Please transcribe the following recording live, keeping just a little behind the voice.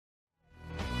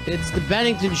It's the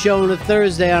Bennington Show on a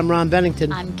Thursday. I'm Ron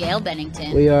Bennington. I'm Gail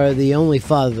Bennington. We are the only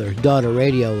father-daughter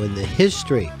radio in the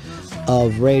history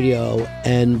of radio,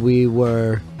 and we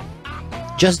were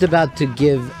just about to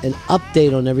give an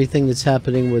update on everything that's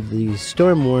happening with the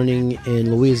storm warning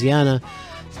in Louisiana,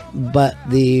 but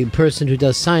the person who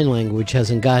does sign language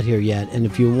hasn't got here yet, and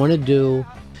if you want to do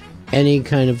any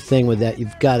kind of thing with that,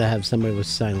 you've got to have somebody with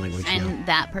sign language. And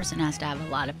that person has to have a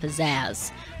lot of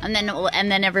pizzazz. And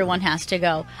then everyone has to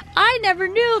go, I never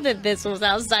knew that this was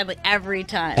outside, like every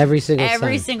time. Every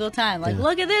single time. Like, yeah.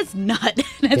 Look at this nut.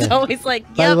 And it's always like,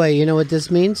 yep. By the way, you know what this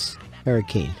means?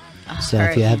 Hurricane. So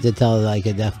hurricane. If you have to tell like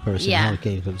a deaf person, Yeah.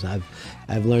 hurricane comes.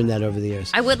 I've learned that over the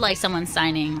years. I would like someone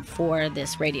signing for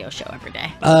this radio show every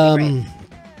day.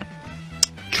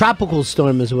 Tropical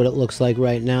storm is what it looks like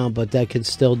right now, but that could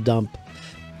still dump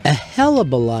a hell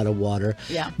of a lot of water.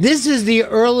 Yeah. This is the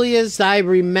earliest I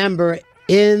remember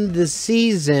in the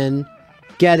season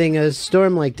getting a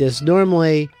storm like this.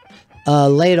 Normally,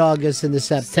 late August into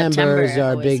September is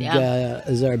our always,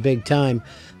 big time.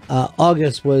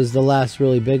 August was the last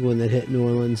really big one that hit New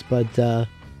Orleans, but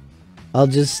I'll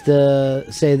just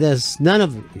say this: none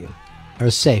of you are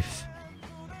safe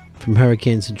from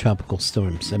hurricanes and tropical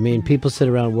storms. I mean, people sit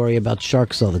around and worry about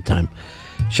sharks all the time.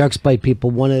 Sharks bite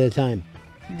people one at a time.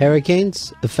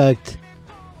 Hurricanes affect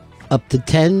up to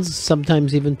 10s,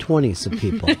 sometimes even 20s of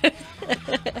people.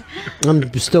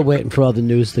 I'm still waiting for all the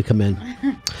news to come in.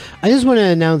 I just want to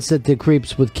announce that the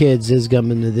Creeps with Kids is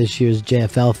coming to this year's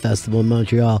JFL Festival in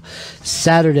Montreal,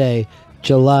 Saturday,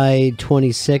 July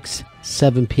 26th,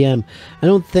 7 p.m. I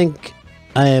don't think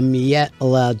I am yet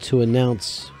allowed to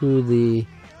announce who the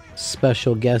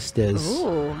special guest is.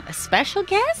 Ooh, a special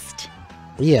guest?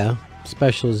 Yeah,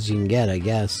 special as you can get, I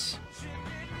guess.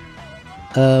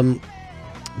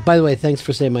 By the way, thanks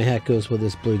for saying my hat goes with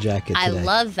this blue jacket today. I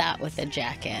love that with a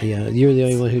jacket. Yeah, you're the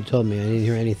only one who told me. I didn't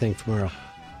hear anything from Earl.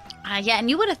 Yeah, and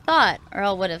you would have thought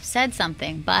Earl would have said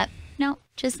something, but no,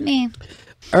 just me.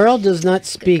 Earl does not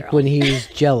speak when he's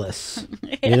jealous.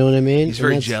 You know what I mean? He's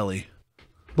very jelly.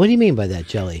 What do you mean by that,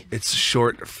 jelly? It's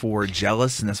short for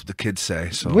jealous, and that's what the kids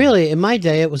say. So really, in my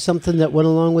day, it was something that went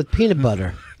along with peanut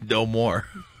butter. No more.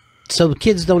 So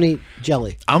kids don't eat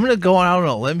jelly. I'm going to go out on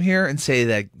a limb here and say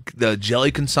that the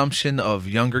jelly consumption of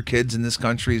younger kids in this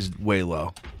country is way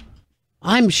low.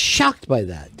 I'm shocked by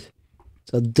that.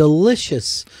 It's a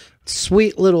delicious,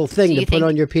 sweet little thing to put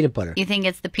on your peanut butter. You think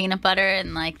it's the peanut butter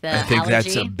and like the I think allergy?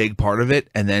 that's a big part of it,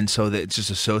 and then so that it's just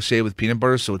associated with peanut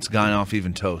butter, so it's gone off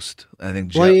even toast. I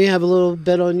think. Why don't you have a little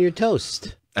bit on your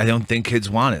toast? I don't think kids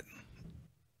want it.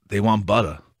 They want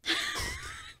butter.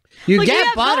 You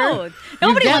get butter. Both.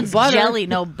 Nobody wants butter. jelly,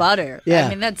 no butter. Yeah. I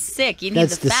mean, that's sick. You need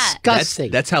That's the fat. disgusting.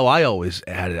 That's how I always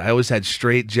had it. I always had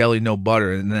straight jelly, no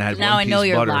butter, and then I had Now one I know piece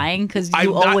you're butter. lying because I'm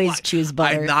you not always choose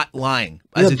butter. I'm not lying.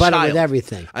 You As have a butter child, with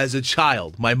everything. As a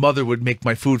child, my mother would make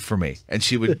my food for me, and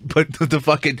she would put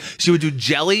she would do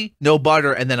jelly, no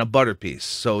butter, and then a butter piece.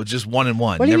 So just one and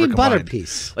one. What do you never mean butter combined.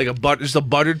 piece? Like just a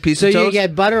buttered piece So of toast. you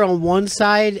get butter on one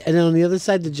side, and then on the other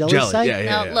side, the jelly side? Yeah,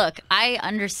 Now, look, I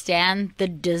understand the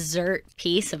dessert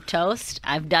piece of toast.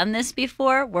 I've done this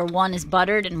before where one is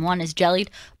buttered and one is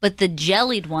jellied, but the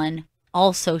jellied one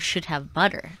also should have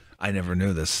butter. I never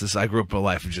knew this. I grew up in a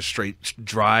life of just straight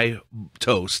dry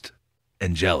toast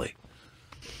and jelly.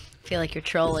 I feel like you're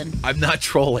trolling. I'm not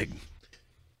trolling.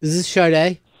 Is this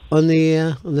Sade on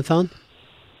the phone?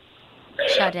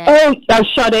 Sade. Oh,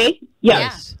 Sade?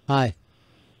 Yes. Yeah. Hi.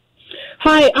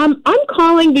 Hi, I'm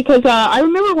calling because I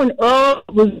remember when Earl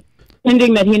was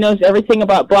pretending that he knows everything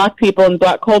about black people and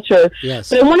black culture. Yes.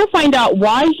 But I want to find out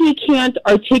why he can't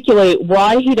articulate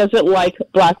why he doesn't like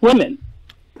black women.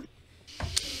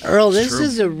 Earl, this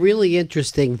is a really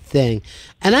interesting thing.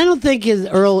 And I don't think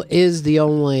Earl is the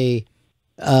only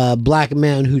black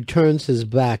man who turns his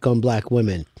back on black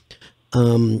women.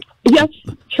 Yes,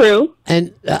 true.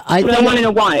 And I want to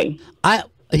know why.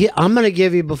 I'm going to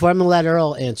give you, before I'm going to let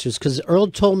Earl answer, because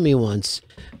Earl told me once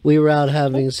we were out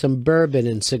having some bourbon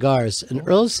and cigars, and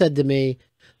Earl said to me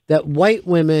that white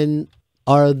women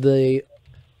are the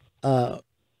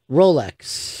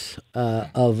Rolex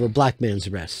of a black man's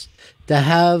wrist. To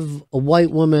have a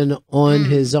white woman on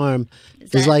his arm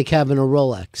is like having a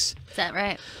Rolex. Is that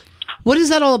right? What is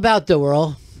that all about, though,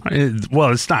 Earl?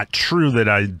 Well, it's not true that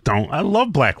I don't. I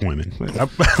love black women.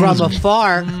 From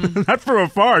afar. Not from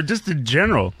afar, just in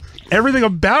general. Everything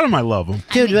about them, I love them.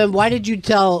 Dude, then why did you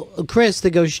tell Chris to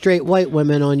go straight white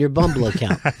women on your Bumble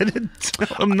account? I didn't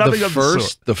tell him nothing of the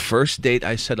sort. The first date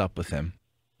I set up with him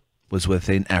was with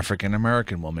an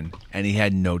African-American woman, and he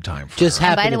had no time for Just her.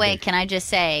 And by the way, can I just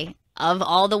say, of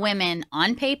all the women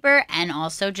on paper and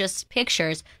also just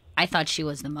pictures, I thought she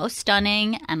was the most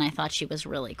stunning, and I thought she was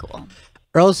really cool.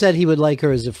 Earl said he would like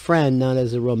her as a friend, not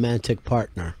as a romantic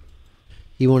partner.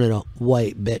 He wanted a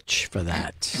white bitch for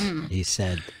that, he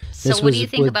said. So what do you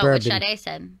think about what Sade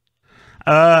said?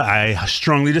 I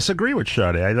strongly disagree with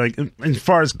Sade. I like, as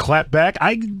far as clapback,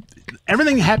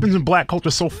 everything happens in black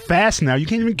culture so fast now, you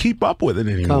can't even keep up with it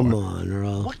anymore. Come on,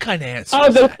 Earl. What kind of answer?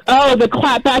 The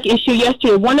clapback issue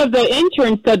yesterday. One of the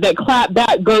interns said that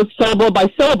clapback goes syllable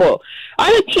by syllable.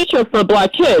 I'm a teacher for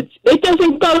black kids. It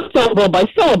doesn't go syllable by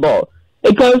syllable.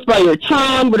 It goes by your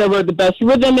time, whatever the best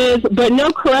rhythm is, but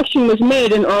no correction was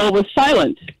made, and Earl was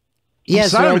silent.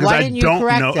 Yes, Earl, why didn't you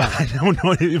correct that? I don't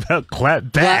know anything about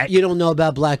clapback. You don't know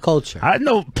about black culture. I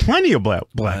know plenty about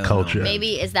black culture.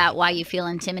 Maybe is that why you feel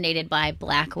intimidated by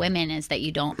black women, is that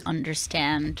you don't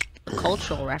understand the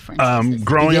cultural references?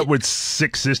 Growing up with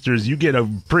 6 sisters, you get a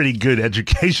pretty good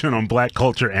education on black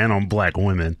culture and on black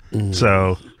women.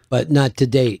 So, but not to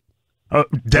date.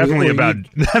 Definitely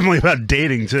about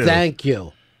dating too. Thank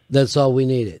you. That's all we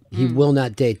needed. He will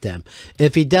not date them.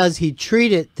 If he does, he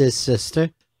treated this sister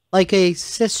like a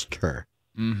sister,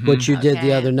 which you did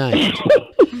the other night.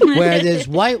 Where this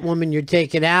white woman you're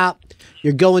taking out,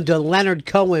 you're going to Leonard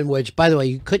Cohen, which, by the way,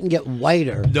 you couldn't get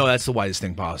whiter. No, that's the whitest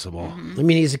thing possible. I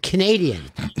mean, he's a Canadian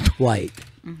white.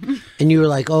 And you were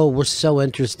like, oh, we're so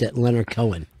interested in Leonard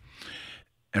Cohen.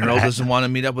 And Earl doesn't want to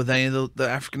meet up with any of the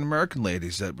African-American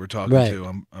ladies that we're talking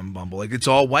to on Bumble. Like, it's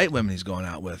all white women he's going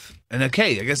out with. And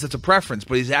okay, I guess that's a preference,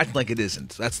 but he's acting like it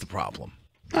isn't. That's the problem.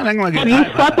 Have you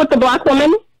slept with the black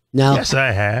woman? No. Yes,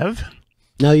 I have.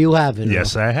 No, you haven't.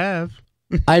 Yes, I have.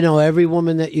 I know every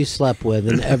woman that you slept with,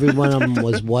 and every one of them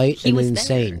was white and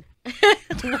insane.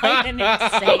 White and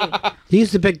insane. He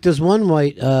used to pick this one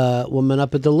white woman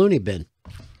up at the loony bin.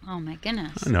 Oh my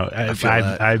goodness. No,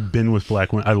 I've been with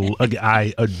black women.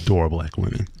 I adore black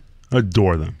women.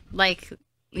 Adore them. Like,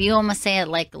 you almost say it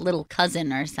like little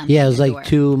cousin or something. Yeah, it was like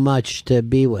too much to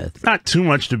be with. Not too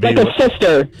much to be with. Like a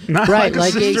sister. Not right,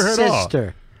 like a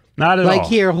sister. Not at all. Like,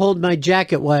 here, hold my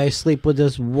jacket while I sleep with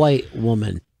this white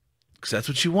woman. Because that's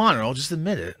what you want, Earl. Just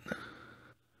admit it.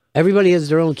 Everybody has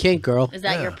their own kink, girl. Is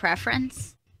that your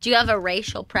preference? Do you have a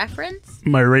racial preference?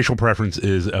 My racial preference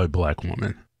is a black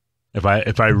woman. If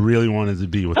I really wanted to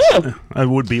be with, I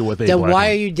would be with a then black woman.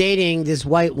 Why are you dating this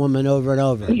white woman over and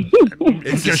over?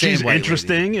 Because she's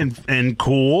interesting and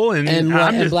cool, and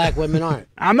black women aren't.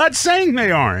 I'm not saying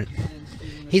they aren't.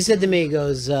 He said to me, he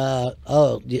goes,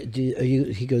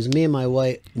 he goes, me and my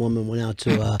white woman went out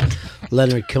to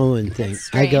Leonard Cohen thing. That's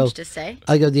strange to say.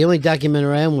 I go, the only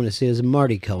documentary I want to see is a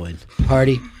Marty Cohen.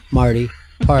 Party, Marty,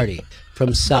 Party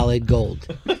from Solid Gold.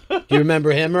 Do you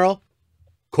remember him, Earl?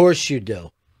 Of course you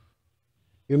do.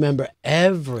 You remember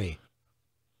every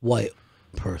white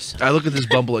person. I look at this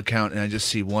Bumble account and I just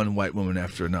see one white woman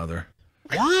after another.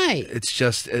 Why? It's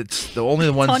the only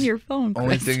one on your phone,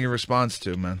 only Chris. thing he responds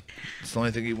to, man. It's the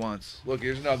only thing he wants. Look,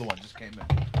 here's another one. Just came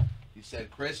in. He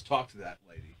said, "Chris, talk to that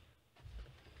lady."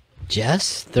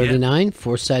 Jess, 39,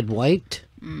 four-side white.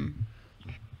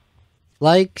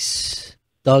 Likes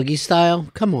doggy style.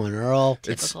 Come on, Earl.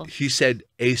 He said,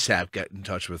 "ASAP, get in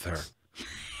touch with her."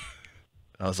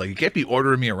 I was like, "You can't be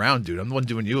ordering me around, dude. I'm the one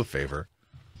doing you a favor."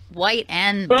 White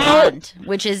and blonde,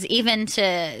 which is even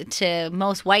to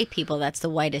most white people, that's the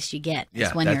whitest you get.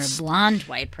 Yeah, when you're a blonde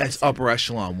white person. That's upper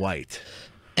echelon white.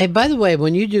 Hey, by the way,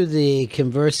 when you do the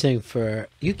conversing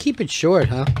you keep it short,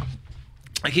 huh?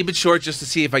 I keep it short just to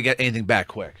see if I get anything back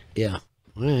quick. Yeah.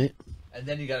 All right. And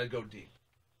then you got to go deep.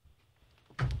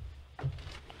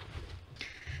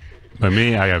 By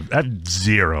me, I have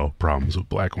zero problems with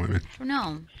black women.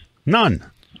 No. None.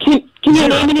 Can you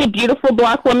name any beautiful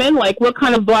black women? Like, what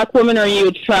kind of black women are you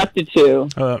attracted to?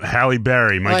 Halle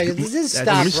Berry. Let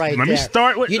me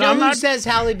start with... You know who says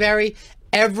Halle Berry?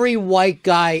 Every white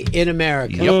guy in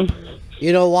America. Yep.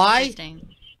 You know why?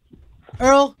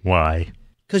 Earl? Why?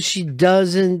 Because she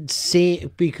doesn't see...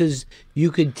 Because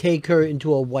you could take her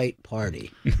into a white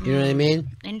party. You know what I mean?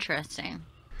 Interesting.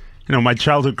 You know, my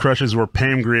childhood crushes were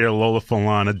Pam Grier, Lola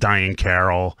Falana, Diane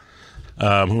Carroll.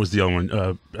 Who was the other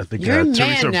one? I think you're a man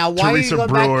Teresa, now. Why Teresa are you going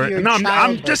Brewer. back to your No,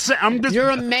 childhood? I'm just. You're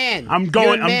a man.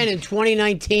 You're a man in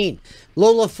 2019.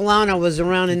 Lola Falana was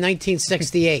around in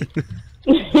 1968.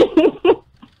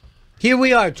 Here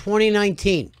we are,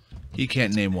 2019. He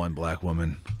can't name one black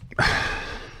woman.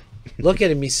 Look at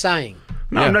him. He's sighing.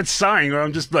 No, I'm not sighing.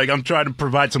 I'm just I'm trying to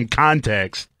provide some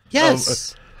context.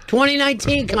 Yes,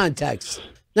 2019 context.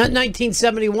 Not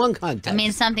 1971 context. I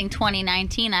mean, something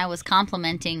 2019, I was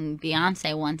complimenting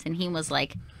Beyonce once, and he was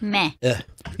like, meh. Yeah,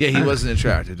 he wasn't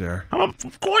attracted to her.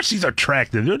 Of course he's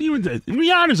attractive.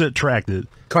 Rihanna's attractive.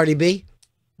 Cardi B?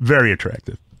 Very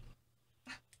attractive.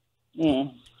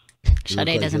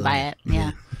 Sade doesn't buy it.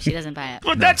 Yeah, she doesn't buy it.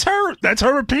 But that's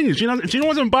her opinion. She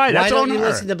doesn't buy it. That's why on don't you her.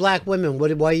 listen to black women?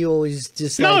 Why you always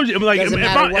just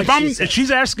if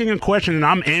she's asking a question and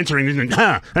I'm answering, and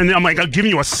I'm like, I'm giving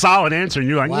you a solid answer, and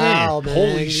you're like, wow, man,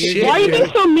 holy shit! Why are you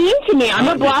being so mean to me? I'm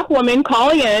a black woman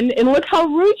calling in, and look how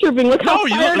rude you're being. Look how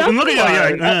fired up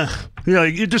you are.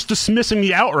 You're just dismissing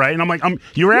me outright, and I'm like,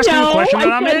 you're asking a question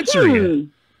and I'm answering it.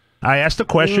 I asked a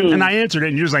question and I answered it,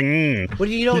 and you're just like,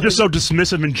 you're just so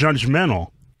dismissive and judgmental.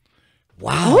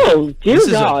 Wow. Oh, dear This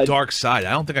God. is a dark side.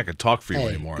 I don't think I could talk for you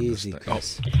anymore. On this Easy, thing.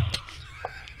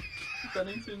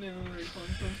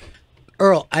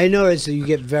 Earl, I noticed that you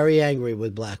get very angry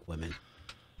with black women.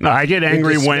 No, I get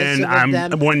angry when I'm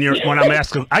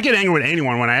asking. I get angry with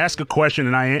anyone when I ask a question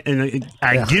and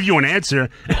I give you an answer.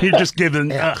 You just give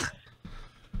an.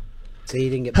 So he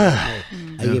didn't get I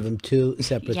gave him two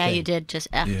separate things. You did just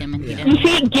F him and he You didn't.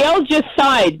 see, Gail just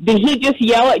sighed. Did he just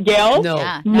yell at Gail? No.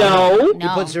 Yeah, No. He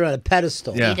puts her on a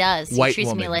pedestal. Yeah. He does. White He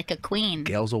treats me woman. like a queen.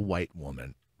 Gail's a white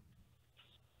woman.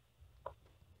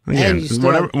 Again, And you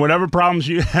still whatever problems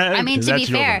you have. I mean, to be that's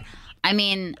your fair, one. I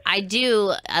mean, I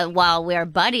do. While we're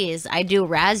buddies, I do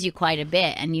razz you quite a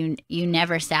bit, and you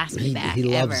never sass me back. He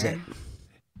loves ever. it.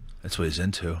 That's what he's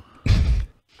into.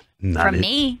 From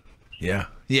me. Yeah.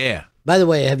 Yeah. By the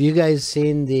way, have you guys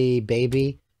seen the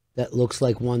baby that looks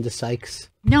like Wanda Sykes?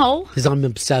 No. Because I'm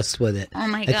obsessed with it. Oh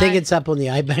my I god. think it's up on the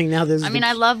iBank now. I mean,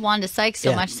 I love Wanda Sykes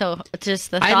so much, so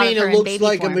just the thought I mean, of her it in looks baby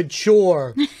like form. a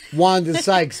mature Wanda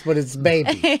Sykes, but it's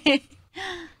baby.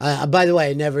 By the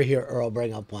way, I never hear Earl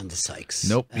bring up Wanda Sykes.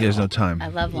 Nope. He has no time. I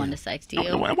love Wanda Sykes. Do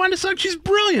you? Wanda Sykes, she's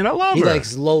brilliant. I love He her.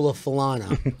 likes Lola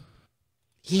Falana.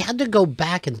 He had to go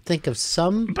back and think of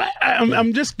some. But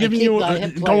I'm just giving you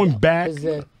going back.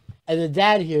 And the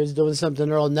dad here is doing something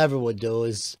Earl never would do: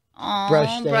 is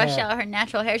brush out her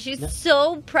natural hair. She's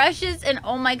so precious, and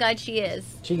oh my god, she is.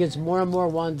 She gets more and more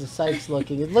Wanda Sykes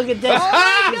looking. And look at this. Oh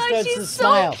my She god, starts to she's so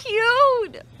smile.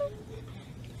 cute.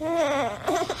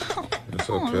 It's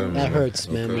okay. That hurts,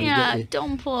 man. when you Yeah, get-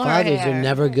 don't pull her Fathers hair. are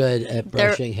never good at They're-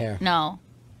 brushing hair. No.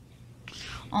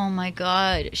 Oh my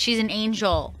god, she's an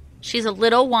angel. She's a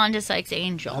little Wanda Sykes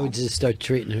angel. I would just start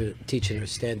teaching her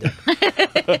stand up.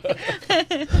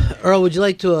 Earl, would you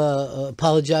like to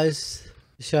apologize,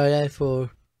 Sade,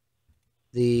 for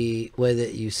the way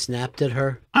that you snapped at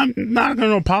her? I'm not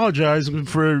going to apologize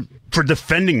for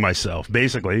defending myself.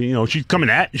 Basically, she's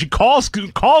coming at. She calls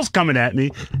coming at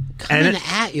me. Coming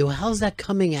at you? How's that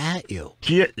coming at you?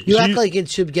 You act like it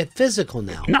should get physical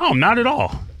now. No, not at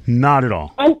all. Not at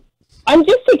all. I'm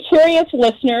just a curious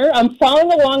listener. I'm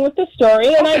following along with the story,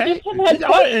 and I just have had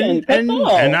questions. That's all.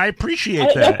 And I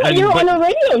appreciate that. That's why you're on a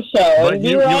radio show, but and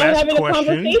we you were all asked having a question.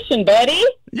 conversation, buddy.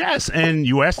 Yes, and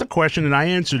you asked a question, and I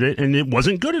answered it, and it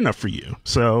wasn't good enough for you.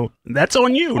 So that's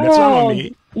on you. That's not on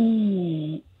me.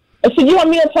 So you want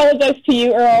me to apologize to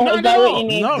you, Earl? Is that what you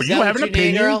need? No, you have an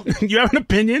opinion. You have an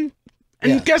opinion,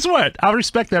 and guess what? I'll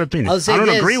respect that opinion. I don't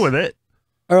agree with it.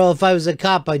 Earl, if I was a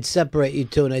cop, I'd separate you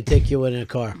two and I'd take you in a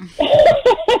car.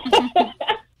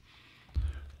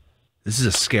 This is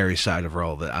a scary side of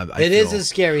Earl that I It feel. is a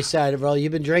scary side of Earl. You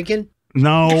been drinking?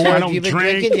 No, I Have don't you been drink.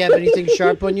 drinking? Do you have anything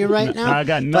sharp on you right now? I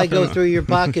got If nothing. I go through your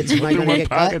pockets, am I going to get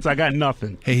pockets, cut? I got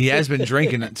nothing. Hey, he has been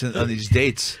drinking on these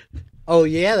dates. Oh,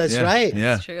 yeah, that's right.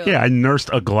 Yeah. True. Yeah, I nursed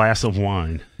a glass of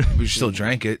wine. We still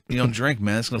drank it. You don't drink,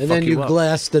 man. It's going to And fuck then you you up.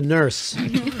 glassed the nurse.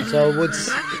 So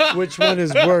which one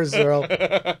is worse, Earl?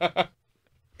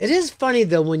 It is funny,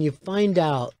 though, when you find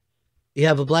out you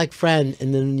have a black friend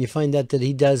and then you find out that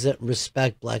he doesn't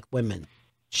respect black women.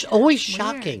 Always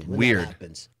shocking when that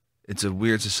happens. It's a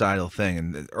weird societal thing,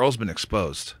 and Earl's been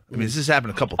exposed. I mean, this has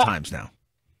happened a couple times now.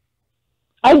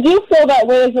 I do feel that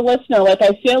way as a listener. Like,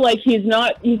 I feel like he's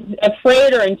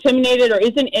afraid or intimidated or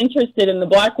isn't interested in the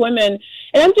black women.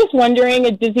 And I'm just wondering,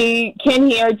 can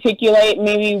he articulate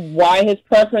maybe why his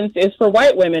preference is for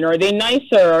white women? Are they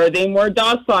nicer? Are they more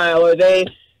docile? Are they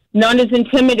not as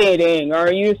intimidating?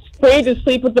 Are you afraid to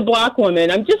sleep with the black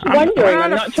woman? I'm just wondering.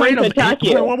 I'm not trying to attack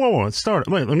you. Whoa. Start.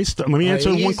 Wait, let me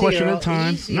answer one question at a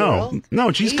time.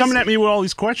 No, she's coming at me with all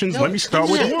these questions. Let me start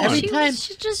with one. Every time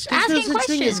She's just there's no asking such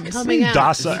thing as questions. coming out.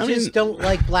 Docile. You just don't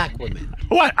like black women.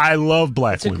 What? I love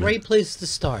black It's a women. great place to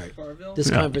start this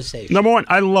conversation. Number one,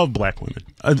 I love black women.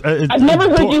 I've never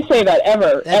heard you say that,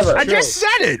 ever. I just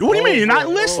said it. What do you mean? You're not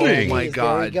listening. Oh, my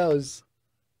God. There he goes.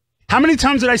 How many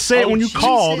times did I say it when you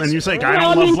called and you say, I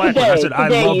don't love black women? I said, I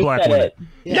love black women.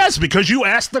 Yes, because you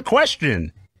asked the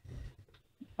question.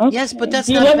 Okay. Yes, but that's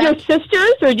do you not love your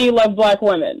sisters or do you love black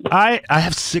women? I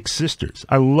have 6 sisters.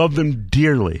 I love them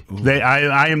dearly.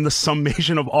 I am the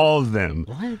summation of all of them.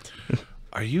 What?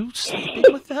 Are you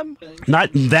sleeping with them? Not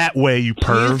that way, you Do you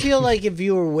perv. feel like if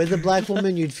you were with a black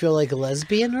woman, you'd feel like a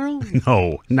lesbian, Earl?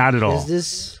 No, not at all. Is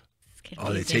this...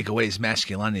 Oh, they take away his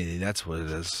masculinity. That's what it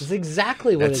is. That's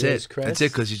exactly what it is, Chris. That's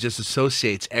it, because he just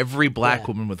associates every black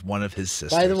woman with one of his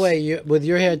sisters. By the way, with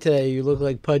your hair today, you look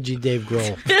like pudgy Dave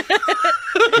Grohl.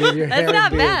 That's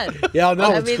not bad. Yeah,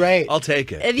 no, it's great. I'll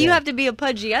take it. If you have to be a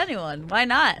pudgy anyone, why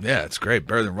not? Yeah, it's great.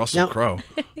 Better than Russell Crowe.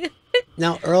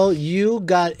 Now, Earl, you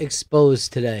got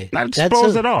exposed today. Not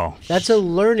exposed at all. That's a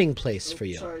learning place for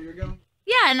you. Sorry, you're going.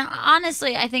 Yeah, and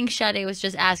honestly, I think Sade was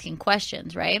just asking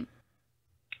questions, right?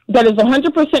 That is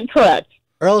 100% correct.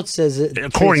 Earl says it.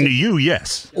 According to you,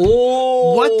 yes.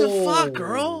 Oh, What the fuck,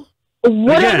 Earl?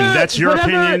 Again, that's your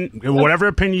opinion. Whatever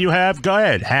opinion you have, go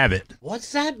ahead, have it.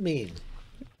 What's that mean?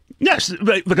 Yes,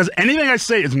 because anything I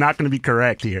say is not going to be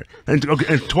correct here,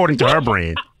 according to her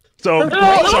brain. So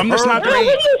I'm just not What going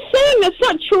are you saying? That's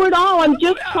not true at all. I'm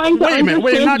just trying to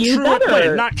understand not you true. better.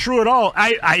 Wait, not true at all.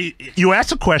 You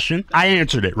asked a question, I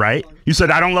answered it, right? You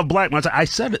said I don't love black men. I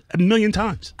said it 1,000,000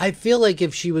 times. I feel like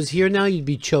if she was here now, you'd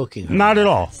be choking her. Not at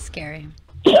all. Scary.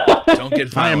 Don't get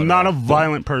violent. I am not a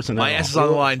violent person. My ass is on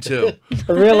the line, too.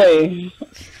 Really?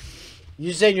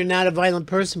 You're saying you're not a violent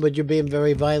person, but you're being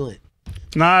very violent.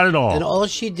 Not at all. And all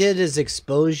she did is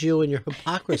expose you and your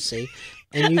hypocrisy,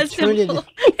 and you turn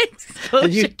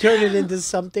it into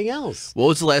something else. What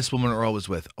was the last woman Earl was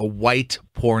with? A white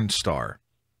porn star.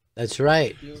 That's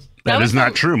right. That is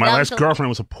not true. My last girlfriend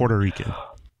was a Puerto Rican.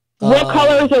 What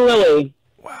color is a lily?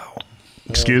 Wow.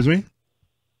 Excuse me?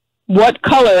 What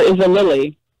color is a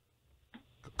lily?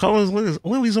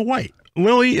 Lily's a white.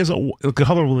 The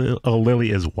color of a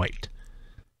lily is white.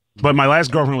 But my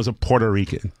last girlfriend was a Puerto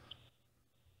Rican.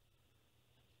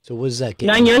 So what does that get?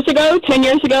 9 years ago? 10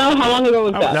 years ago? How long ago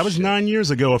was that? That was 9 years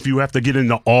ago, if you have to get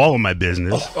into all of my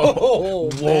business.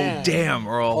 Whoa, damn,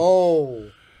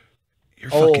 Earl. You're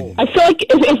fucking... I feel like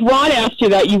if Ron asked you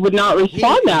that, you would not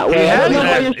respond that way. He I don't know why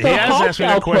has you're so asked me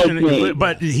that hostile towards me. question,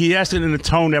 but he asked it in a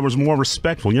tone that was more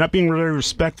respectful. You're not being very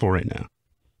respectful right now.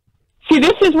 See,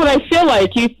 this is what I feel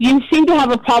like. You seem to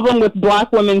have a problem with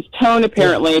black women's tone,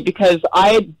 apparently, because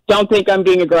I don't think I'm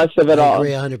being aggressive at all. I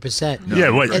agree 100%. No. Yeah,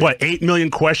 what, 8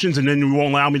 million questions, and then you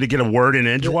won't allow me to get a word in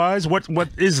edgewise? What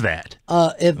is that?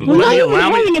 If you're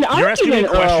asking me a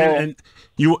question, and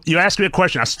you ask me a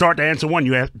question, I start to answer one,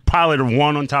 you pile it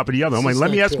one on top of the other. I'm like,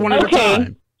 let me ask one at a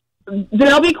time. Then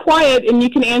I'll be quiet, and you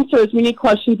can answer as many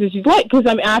questions as you'd like, because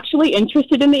I'm actually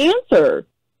interested in the answer.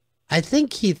 I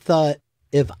think he thought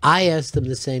if I asked him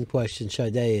the same question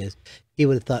Sade is, he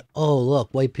would have thought, oh,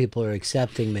 look, white people are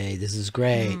accepting me. This is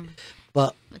great.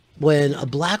 But when a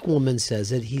black woman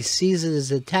says it, he sees it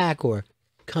as an attack or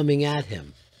coming at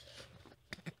him.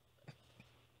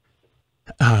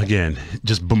 Again,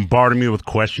 just bombarding me with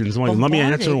questions. Like, let me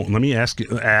answer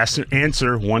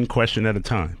one question at a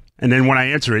time. And then when I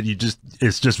answer it,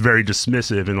 it's just very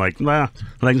dismissive and like not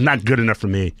good enough for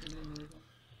me.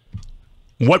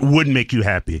 What would make you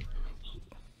happy?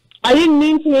 I didn't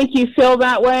mean to make you feel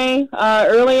that way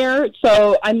earlier.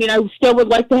 So, I mean, I still would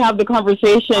like to have the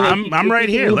conversation. I'm right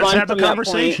here. Let's have the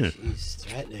conversation.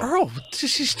 Earl,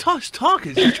 she's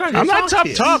talking. She's trying to I'm not talk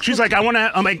tough talk. She's like, I'm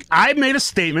like, I made a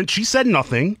statement. She said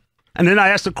nothing. And then I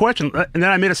asked a question. And then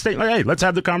I made a statement. Like, hey, let's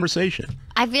have the conversation.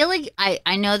 I feel like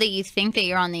I know that you think that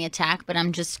you're on the attack, but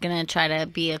I'm just going to try to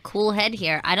be a cool head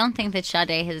here. I don't think that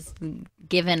Sade has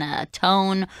given a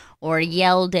tone or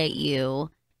yelled at you.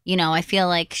 You know, I feel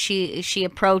like she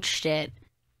approached it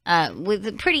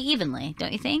with pretty evenly,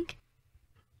 don't you think?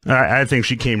 I think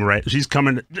she came right.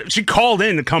 She called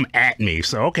in to come at me.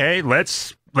 So okay,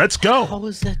 let's go. How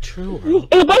is that true, Earl?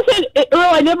 It wasn't, Earl.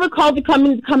 I never called to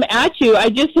come at you. I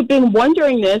just have been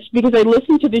wondering this because I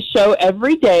listen to this show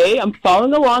every day. I'm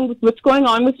following along with what's going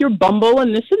on with your Bumble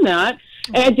and this and that.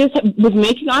 And I just was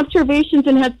making observations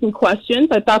and had some questions.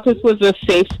 I thought this was a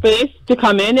safe space to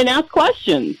come in and ask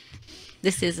questions.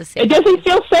 This is a safe. It doesn't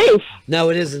feel safe. No,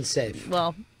 it isn't safe.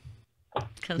 Well,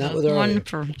 because not of with one Earl.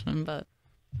 person, but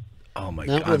oh my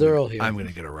not god, with Earl here. I'm going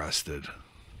to get arrested.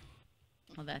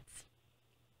 Well, that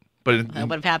would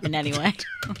have happened anyway.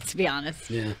 To be honest,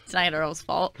 yeah, it's not Earl's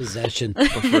fault. Possession, but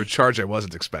for a charge I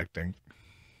wasn't expecting.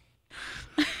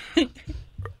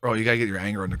 Earl, you gotta get your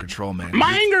anger under control, man.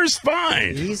 My anger's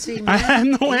fine. Easy, man. I have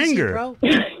no Easy, anger. Bro.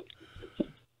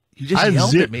 You just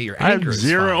yelled at me. Your anger is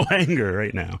zero fine. anger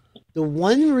right now. The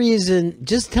one reason,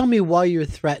 just tell me why you're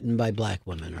threatened by black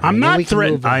women. I'm not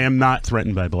threatened. I am not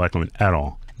threatened by black women at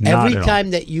all. Every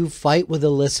time that you fight with a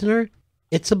listener,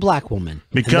 it's a black woman.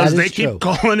 Because they keep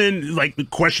calling in, like,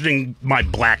 questioning my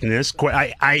blackness,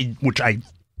 which I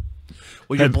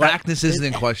Well, your blackness isn't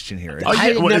in question here.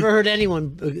 I've never heard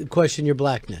anyone question your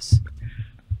blackness.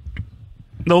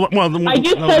 No, well, I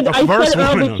said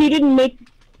Earl that you didn't make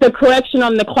the correction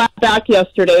on the clap back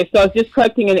yesterday, so I was just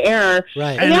correcting an error.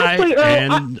 Right. And actually,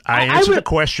 I answered the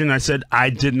question. I said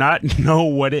I did not know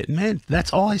what it meant.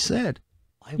 That's all I said.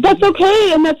 That's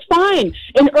okay, and that's fine.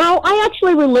 And Earl, I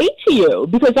actually relate to you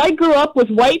because I grew up with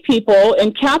white people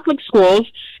in Catholic schools,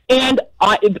 and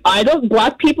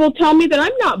black people tell me that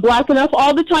I'm not black enough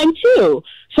all the time too.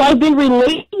 So I've been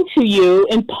relating to you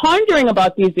and pondering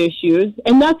about these issues,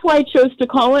 and that's why I chose to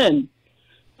call in.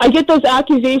 I get those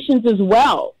accusations as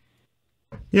well.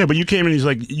 Yeah, but you came in. He's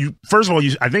like, first of all,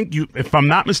 I think if I'm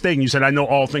not mistaken, you said I know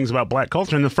all things about black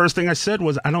culture, and the first thing I said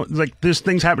was there's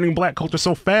things happening in black culture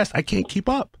so fast I can't keep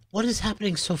up. What is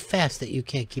happening so fast that you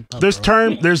can't keep up? There's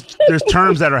terms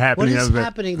that are happening. What is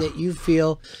happening that you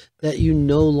feel that you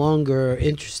no longer are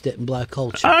interested in black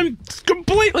culture? I'm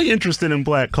completely interested in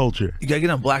black culture. You gotta get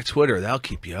on Black Twitter. That'll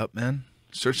keep you up, man.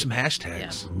 Search some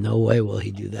hashtags. Yeah. No way will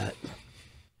he do that.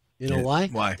 You know why?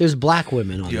 Why? There's black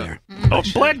women on there. Oh,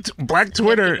 black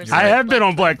Twitter. I have been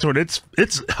on black Twitter.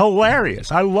 It's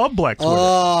hilarious. I love black Twitter.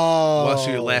 Oh, well, so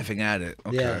you're laughing at it.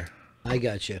 Okay. Yeah, I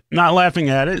got you. Not laughing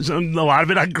at it. A lot of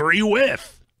it I agree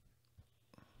with.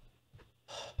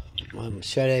 Well,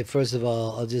 Sade, first of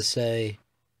all, I'll just say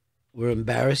we're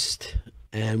embarrassed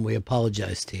and we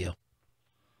apologize to you.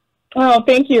 Oh,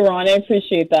 thank you, Ron. I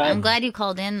appreciate that. I'm glad you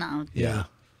called in, though. Yeah.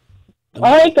 All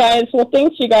right, guys. Well,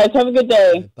 thanks, you guys. Have a good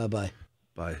day. Bye-bye.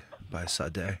 Bye,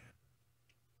 Sade.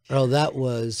 Earl, that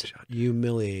was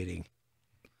humiliating.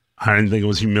 I didn't think it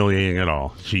was humiliating at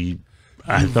all.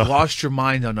 I lost your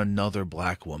mind on another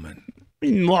black woman. I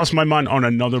lost my mind on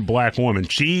another black woman.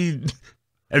 If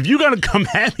you're going to come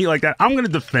at me like that, I'm going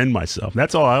to defend myself.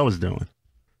 That's all I was doing.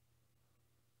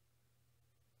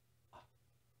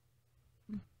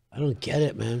 I don't get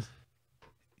it, man.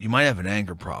 You might have an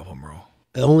anger problem, Earl.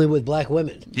 Only with black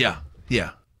women. Yeah.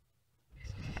 You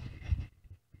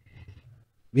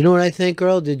know what I think,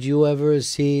 Earl? Did you ever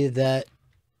see that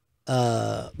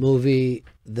movie,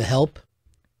 The Help?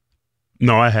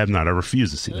 No, I have not. I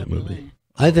refuse to see that movie.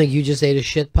 I think you just ate a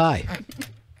shit pie.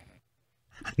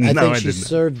 I think she didn't.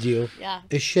 served you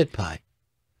a shit pie.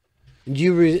 Do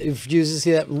you refuse to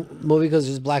see that movie because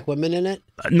there's black women in it?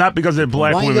 Not because they're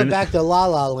black women. Why don't you get back to La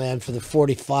La Land for the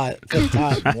 45th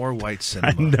time? More white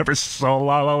cinema. I never saw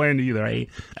La La Land either. I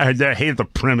hate the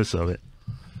premise of it.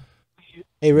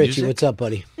 Hey, Richie, what's up,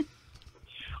 buddy?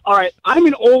 All right, I'm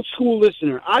an old school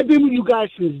listener. I've been with you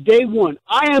guys since day one.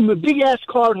 I am a big-ass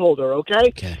card holder,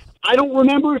 okay? I don't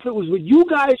remember if it was with you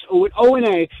guys or with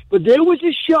O&A, but there was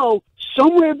a show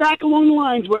somewhere back along the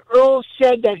lines where Earl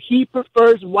said that he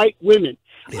prefers white women.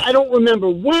 Yeah. I don't remember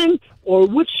when or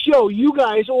which show you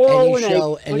guys or O&A,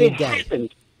 show, but it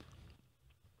happened.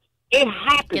 It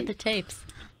happened. Get the tapes.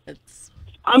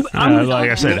 Like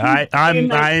I said, I'm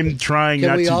trying Can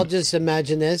not to... we all just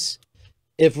imagine this?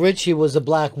 If Richie was a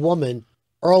black woman,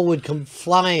 Earl would come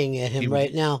flying at him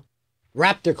right now,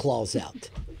 raptor claws out.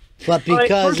 But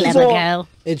because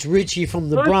it's Richie from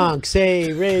the Bronx,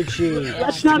 hey, Richie.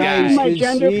 Let's not nice my to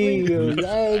gender, see you,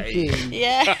 Yankees.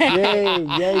 Hey,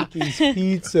 Yankees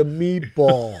pizza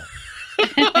meatball.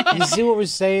 You see what we're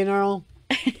saying, Earl?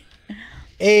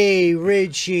 Hey,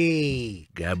 Richie.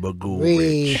 Gabagoo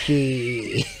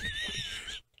Richie.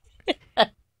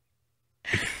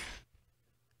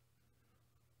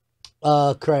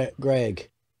 Greg,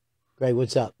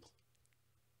 what's up?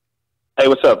 Hey,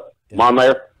 what's up? Mom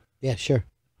there? Yeah, sure.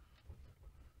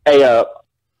 Hey,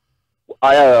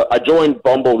 I joined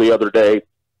Bumble the other day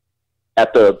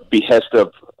at the behest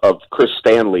of Chris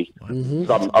Stanley. Mm-hmm.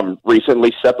 So I'm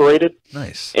recently separated.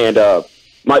 Nice. And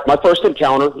my first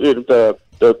encounter,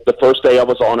 the first day I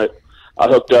was on it, I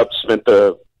hooked up, spent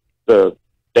the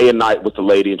day and night with the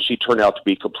lady, and she turned out to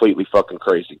be completely fucking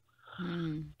crazy.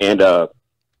 Mm.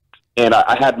 And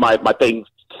I had my thing,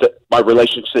 my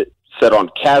relationship set on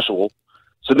casual.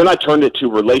 So then I turned it to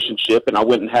relationship, and I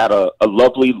went and had a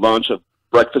lovely lunch of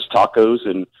breakfast tacos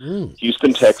in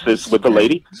Houston, Texas, with the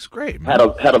lady. It's great, man.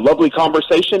 Had a lovely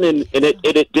conversation, and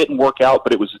it didn't work out,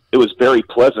 but it was very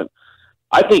pleasant.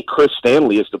 I think Chris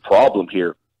Stanley is the problem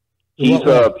here. He's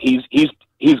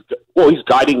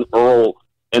guiding Earl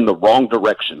in the wrong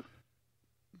direction.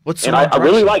 I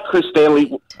really like Chris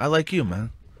Stanley. I like you,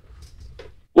 man.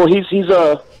 Well,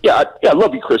 I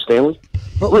love you, Chris Stanley.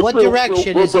 But what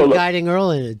direction is he guiding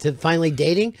Earl in? To finally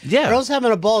dating? Yeah. Earl's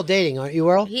having a ball dating, aren't you,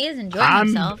 Earl? He is enjoying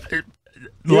himself.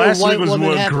 Last week was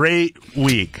a great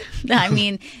week. I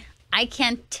mean, I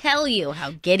can't tell you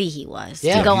how giddy he was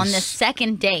Yeah. to go on this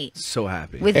second date So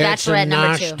happy. with It's a Bachelorette number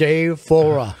nice 2. day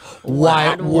for a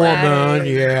white woman,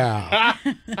 yeah.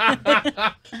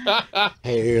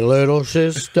 Hey, little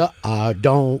sister, I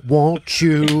don't want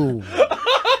you.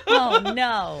 Oh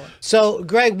no! So,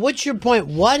 Greg, what's your point?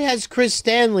 What has Chris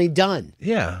Stanley done?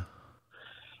 Yeah.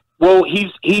 Well, he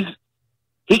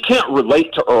can't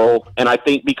relate to Earl, and I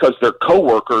think because they're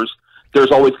coworkers,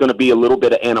 there's always going to be a little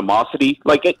bit of animosity.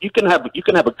 Like you can have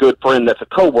a good friend that's a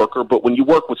coworker, but when you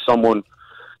work with someone,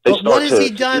 they But start what has to he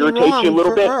done irritate wrong you a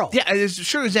little for bit. Earl? Yeah, it's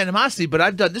sure there's animosity,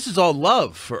 but this is all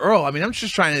love for Earl. I mean, I'm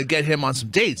just trying to get him on some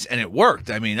dates, and it worked.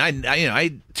 I mean,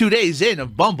 I 2 days in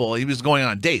of Bumble, he was going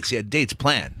on dates. He had dates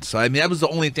planned. So I mean, that was the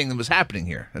only thing that was happening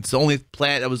here. That's the only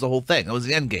plan. That was the whole thing. That was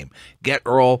the end game. Get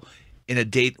Earl in a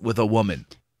date with a woman.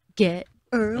 Get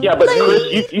Earl. Yeah, but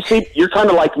Chris, you seem you're kind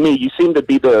of like me. You seem to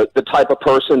be the type of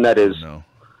person that is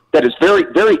very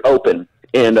very open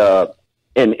and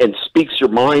speaks your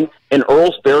mind. And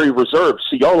Earl's very reserved.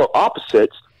 So y'all are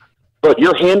opposites, but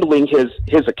you're handling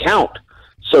his account.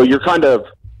 So you're kind of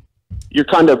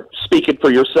speaking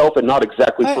for yourself and not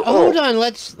exactly for Earl. Hold on,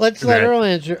 let's let Earl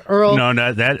answer. Earl, No,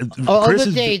 that all Chris the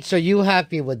is, dates, are you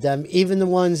happy with them? Even the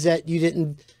ones that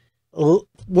you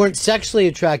weren't sexually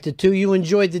attracted to, you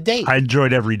enjoyed the date. I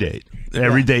enjoyed every date.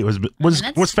 Every date was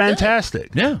that's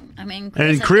fantastic. Yeah. I mean,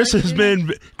 And Chris has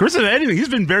been he's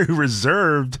been very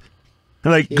reserved.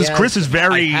 Like, because Yeah, Chris is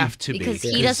very. I have to because be.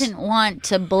 he doesn't want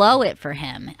to blow it for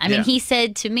him. I mean, Yeah. he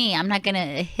said to me, I'm not going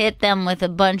to hit them with a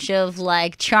bunch of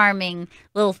like charming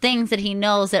little things that he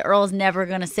knows that Earl's never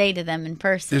going to say to them in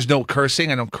person. There's no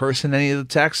cursing. I don't curse in any of the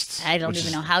texts. I don't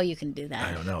even know how you can do that.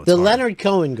 I don't know. It's The hard. Leonard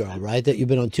Cohen girl, right, that you've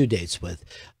been on 2 dates with.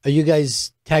 Are you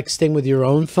guys texting with your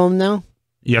own phone now?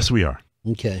 Yes, we are.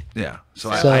 Okay. Yeah.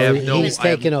 So, So I have no. he's I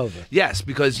have- taken over Yes,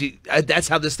 because that's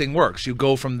how this thing works. You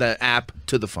go from the app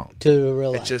to the phone. to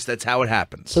real It's life. just that's how it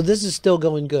happens. So this is still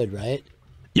going good, right?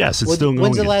 Yes, it's still going.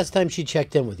 When's the good. last time she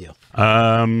checked in with you?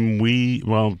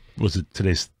 Was it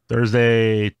today's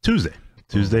Thursday?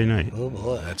 Tuesday night. Oh,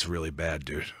 boy. That's really bad,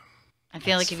 dude. I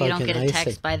feel like That's if you don't fucking get a icing.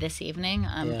 text by this evening,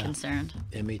 I'm Yeah. concerned.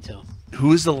 Yeah, me too.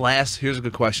 Who's the last? Here's a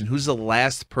good question. Who's the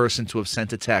last person to have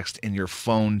sent a text in your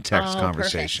phone text Oh,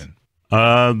 conversation?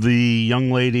 The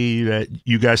young lady that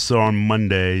you guys saw on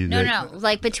Monday. No,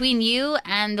 like between you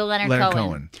and the Leonard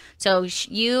Cohen. So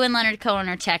you and Leonard Cohen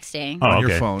are texting, Oh, On okay.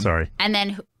 your phone. Sorry, and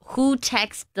then who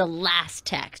texted the last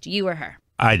text? You or her?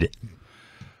 I did.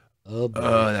 Oh, boy.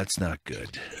 That's not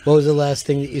good. What was the last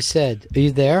thing that you said? Are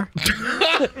you there?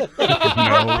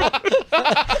 No.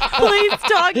 Please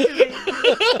talk to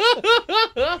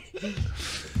me.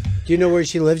 Do you know where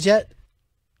she lives yet?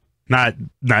 Not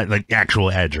like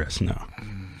actual address. No,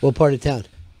 What part of town?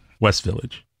 West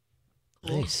Village.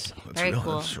 Nice. That's Very real,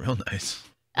 cool. That's real nice.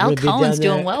 I'm Al gonna be Cohen's down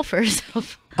there. doing well for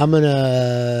herself. I'm going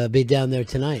to be down there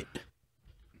tonight,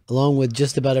 along with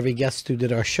just about every guest who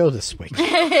did our show this week.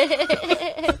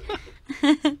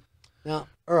 Now,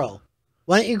 Earl,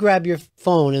 why don't you grab your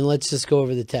phone and let's just go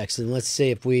over the text and let's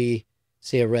see if we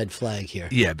see a red flag here.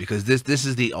 Yeah, because this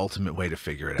is the ultimate way to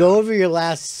figure it Go out. over your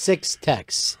last 6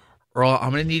 texts. Earl, I'm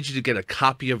going to need you to get a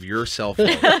copy of your cell phone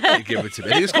and give it to me.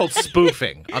 I think it's called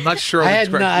spoofing. I'm not sure.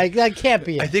 That can't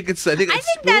be it. I think it's. I think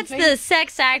that's the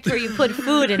sex act where you put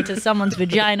food into someone's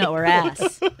vagina or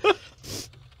ass.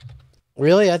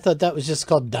 Really? I thought that was just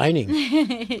called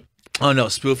dining. Oh no,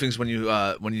 spoofing's when you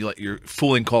let your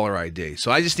fooling caller ID. So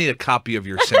I just need a copy of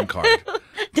your SIM card.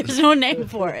 There's no name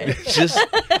for it. just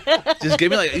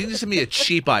give me you can just give me a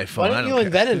cheap iPhone. Why I don't don't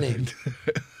you care. invent a name?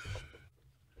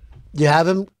 Do you have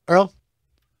him, Earl?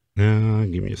 No,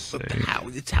 give me a second.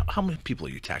 How many people are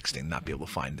you texting not be able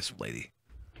to find this lady?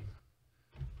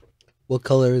 What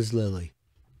color is Lily?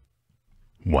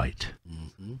 White.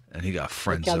 And he got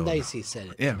friend Look how zone. nice he said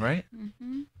it. Yeah, right.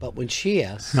 But when she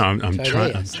asks, No, I'm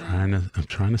Charlie trying. asks, I'm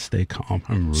trying to stay calm.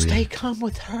 I'm really. stay calm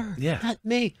with her. Yeah. Not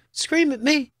me. Scream at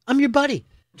me. I'm your buddy.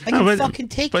 I can fucking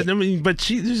take but, it. I mean, but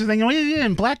she. There's the thing. Oh yeah,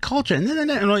 in black culture. And then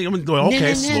I'm like,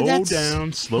 okay,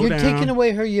 slow You're down. taking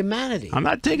away her humanity. I'm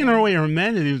not taking her away her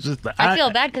humanity. It was just. I feel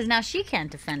bad because now she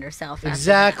can't defend herself. after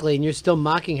Exactly, and you're still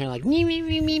mocking her like me.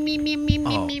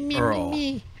 Earl.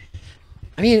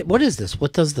 I mean, what is this?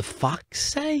 What does the fox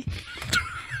say?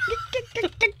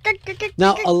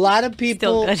 Now, a lot of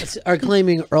people are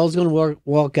claiming Earl's going to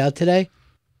walk out today.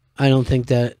 I don't think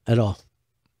that at all.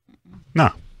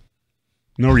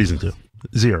 No reason to.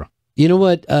 Zero. You know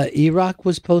what E-Rock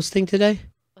was posting today?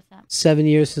 What's that? 7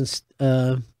 years since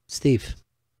Steve.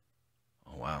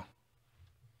 Oh wow.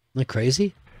 Isn't that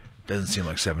crazy? Doesn't seem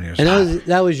like 7 years. And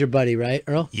that was your buddy, right,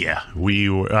 Earl? Yeah, we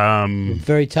were.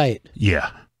 Very tight.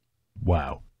 Yeah.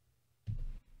 Wow.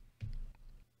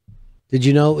 Did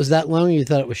you know it was that long, or you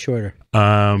thought it was shorter?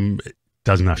 It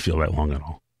does not feel that long at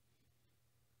all.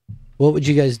 What would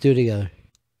you guys do together?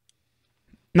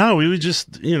 No, we would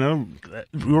just, we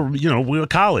were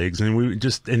colleagues, and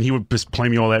and he would just play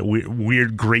me all that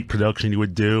weird, great production he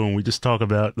would do, and we just talk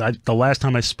about. The last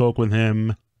time I spoke with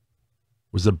him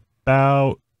was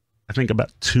about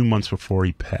 2 months before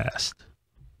he passed,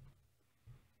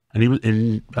 and he was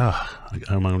in.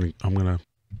 I'm gonna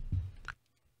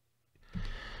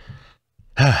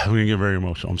get very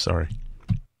emotional. I'm sorry.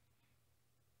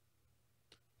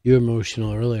 You were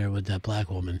emotional earlier with that black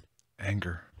woman.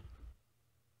 Anger.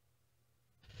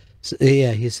 So,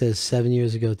 yeah, he says 7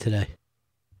 years ago today.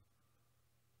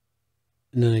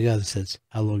 And then the other says,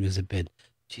 how long has it been?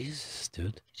 Jesus,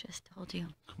 dude. I just told you.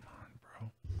 Come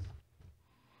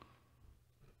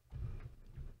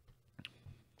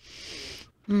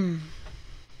on, bro.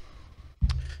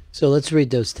 So let's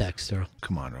read those texts, Earl.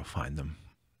 Come on, I'll find them.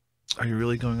 Are you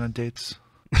really going on dates?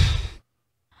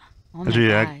 Oh my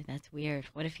God, that's weird.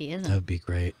 What if he isn't? That would be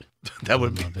great. That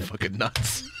would be fucking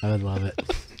nuts. I would love it.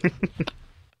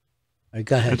 All right,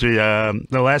 go ahead. Actually,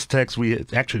 the last text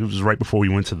it was right before we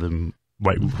went to the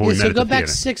we met So at go the back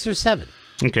theater. 6 or 7.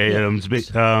 Okay,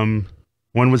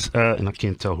 one was and I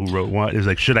can't tell who wrote what. It was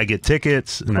like, should I get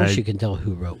tickets? And Of course you can tell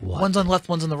who wrote what. One's on the left,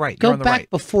 one's on the right. Go You're on the back right.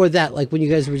 before that, like when you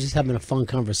guys were just having a fun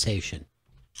conversation.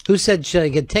 Who said, should I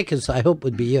get tickets? I hope it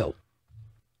would be you.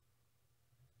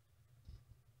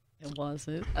 It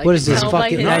wasn't. What is this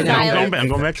fucking... I'm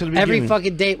going back to the beginning. Every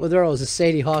fucking date with Earl is a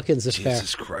Sadie Hawkins affair.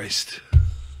 Jesus Christ.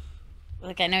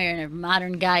 Look, I know you're a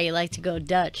modern guy. You like to go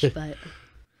Dutch, but...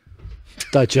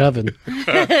 Dutch oven.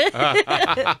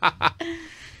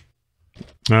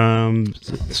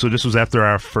 So this was after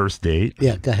our first date.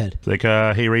 Yeah, go ahead. It's like,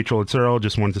 hey, Rachel, it's Earl.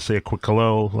 Just wanted to say a quick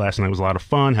hello. Last night was a lot of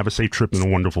fun. Have a safe trip and a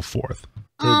wonderful 4th.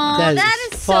 Oh, that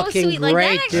is so fucking sweet. Like,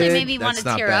 great, that actually dude. made me want That's to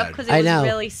not tear bad. up because it I was know.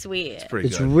 really sweet. It's pretty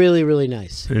It's good. really, really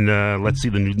nice. And let's see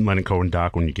the new Leonard Cohen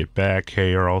doc when you get back.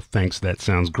 Hey, Earl, thanks. That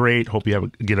sounds great. Hope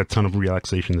you get a ton of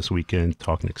relaxation this weekend.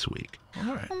 Talk next week.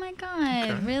 All right. Oh my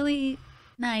God, really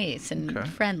nice and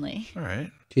friendly. All right.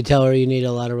 Do you tell her you need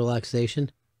a lot of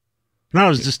relaxation? No, it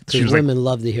was just, she Because was like, women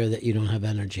love to hear that you don't have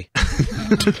energy. no,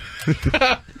 she's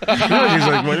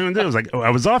like, what do you do? I was like, oh, I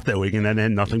was off that weekend and I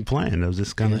had nothing planned. I was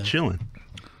just kind of chilling.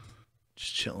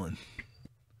 Just chilling.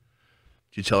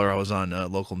 Did you tell her I was on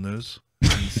local news?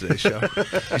 Today show.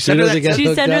 You send her that, Did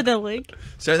you send her the link?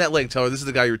 send her that link. Tell her this is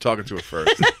the guy you were talking to at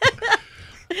first.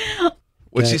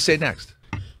 What'd she say next?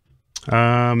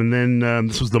 And then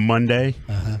this was the Monday.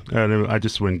 I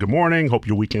just went, good morning. Hope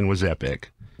your weekend was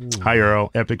epic. Hi,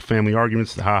 Earl. Epic family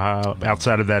arguments. Haha.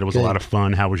 Outside of that, it was a lot of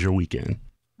fun. How was your weekend?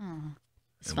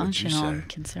 Dysfunctional. I'm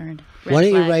concerned. Red Why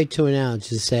don't you flag. write to her now and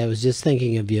just say, I was just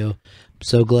thinking of you. I'm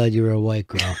so glad you were a white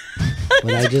girl.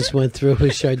 What I just went through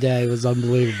with Sade was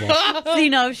unbelievable. You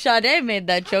know, if Sade made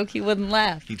that joke, he wouldn't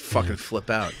laugh. He'd fucking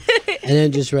flip out. And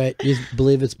then just write, you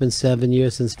believe it's been 7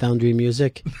 years since Foundry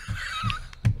Music?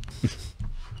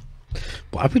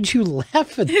 Why would you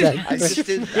laugh at that? I just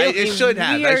did. It should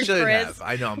have. I weird, should Chris. have.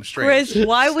 I know I'm strange. Chris,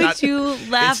 why It's would not- you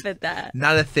laugh it's at that?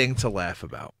 Not a thing to laugh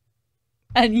about.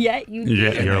 And yet you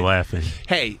Yeah, did. you're laughing.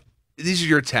 Hey, these are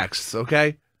your texts,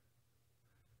 okay?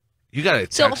 You got to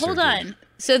text So her, hold dude. on.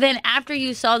 So then after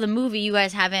you saw the movie, you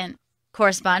guys haven't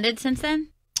corresponded since then?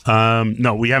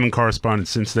 No, we haven't corresponded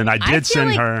since then. I I did feel send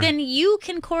like her. then you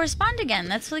can correspond again.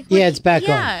 That's like Yeah, it's back on.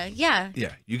 Yeah, yeah.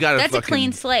 Yeah, you got to. That's a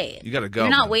clean slate. You got to go.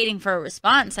 You're not man. waiting for a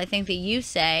response. I think that you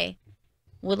say,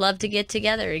 would love to get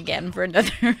together again for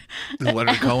another The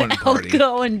Leonard Cohen party.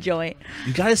 Cohen joint.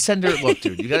 You got to send her. Look,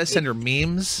 dude. You got to send her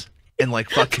memes and like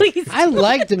fucking. Please. I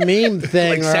like the meme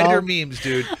thing, Like send her Earl. memes,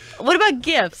 dude. What about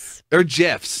gifts? They're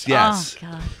gifs. Yes. Oh,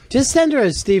 God. Just send her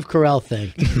a Steve Carell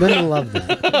thing. Women love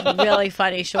that. Really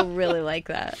funny. She'll really like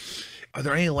that. Are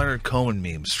there any Leonard Cohen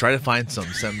memes? Try to find some.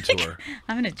 Send them to her.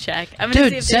 I'm going to check. I'm gonna see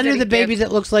Dude, if send her there's the any baby gifts.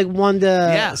 that looks like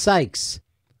Wanda Yeah. Sykes.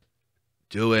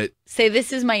 Do it. Say,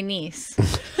 this is my niece.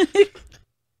 All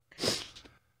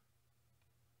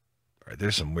right,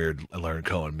 there's some weird Leonard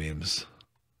Cohen memes.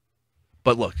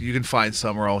 But look, you can find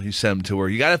some, or all you send them to her.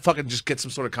 You got to fucking just get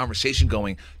some sort of conversation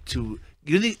going.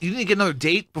 You need to get another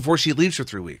date before she leaves for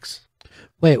 3 weeks.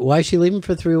 Wait, why is she leaving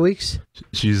for 3 weeks?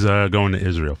 She's going to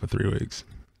Israel for 3 weeks.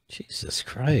 Jesus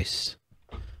Christ.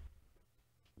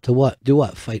 To what? Do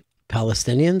what? Fight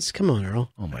Palestinians? Come on,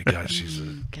 Earl. Oh my God, she's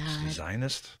a God.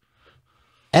 Zionist.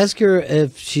 Ask her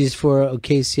if she's for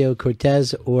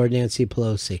Ocasio-Cortez or Nancy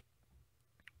Pelosi.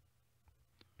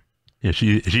 Yeah,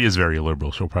 she is very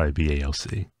liberal. She'll probably be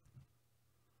AOC.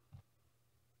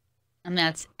 And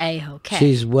that's A-okay.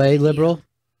 She's way liberal.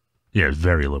 Yeah,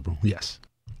 very liberal. Yes.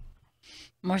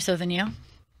 More so than you?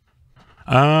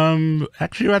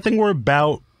 Actually, I think we're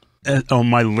about on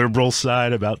my liberal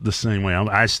side about the same way.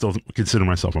 I still consider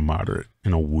myself a moderate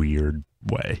in a weird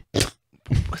way.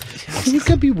 You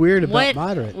could be weird about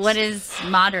moderates. What is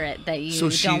moderate that you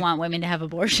don't want women to have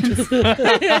abortions?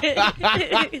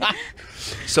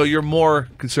 So you're more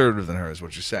conservative than her, is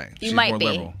what you're saying. You might be.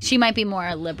 Liberal. She might be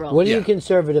more liberal. What are you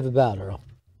conservative about, Earl?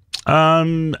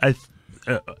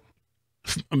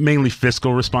 Mainly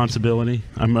fiscal responsibility.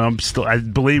 I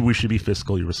believe we should be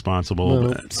fiscally responsible.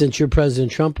 Well, since your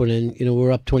President Trump went in,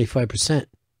 we're up 25%.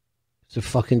 So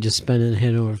fucking just spending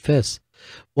hand over fist.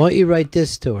 Why don't you write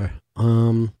this to her?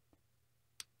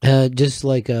 Just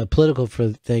like a political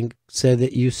thing, say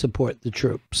that you support the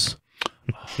troops.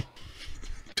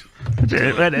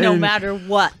 No matter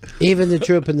what. Even the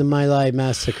troop in the My Lai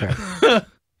massacre.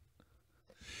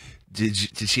 Did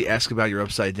she ask about your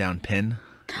upside down pin?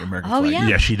 Your American flag? Yeah.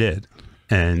 Yeah, she did.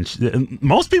 And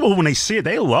most people, when they see it,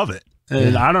 they love it.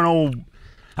 And I don't know.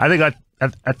 I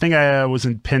think I was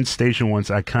in Penn Station once.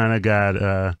 I kind of got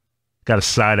a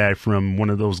side eye from one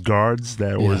of those guards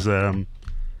that was.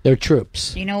 They're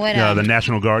troops. You know what? The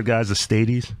National Guard guys, the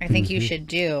Stadies. I think you should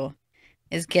do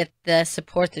is get the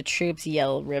support the troops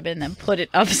yellow ribbon and put it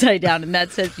upside down, and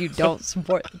that says you don't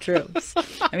support the troops.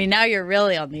 I mean, now you're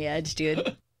really on the edge,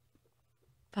 dude.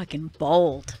 Fucking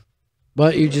bold.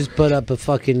 Why don't you just put up a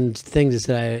fucking thing that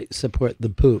says I support the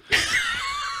poops?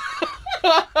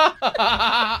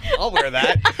 I'll wear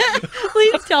that.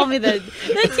 Please tell me that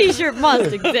t-shirt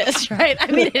must exist, right?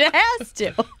 I mean, it has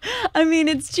to. I mean,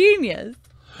 it's genius.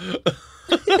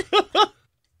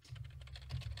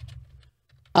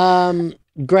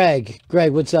 Greg,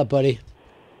 what's up, buddy?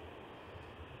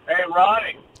 Hey,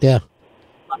 Ronnie. Yeah.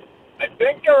 I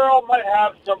think Earl might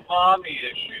have some mommy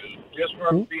issues, just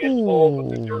from being told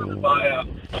what to do by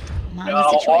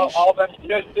all them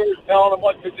sisters telling him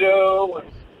what to do.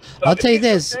 And I'll tell you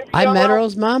this: I met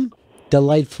Earl's mom.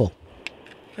 Delightful.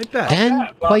 I bet. And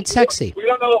quite sexy. We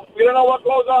don't know what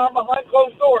goes on behind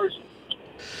closed doors.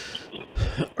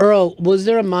 Earl, was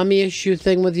there a mommy issue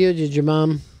thing with you? Did your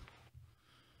mom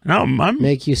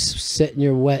make you sit in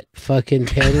your wet fucking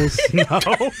panties? No.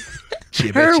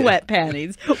 Her wet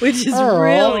panties, which is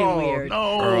really weird.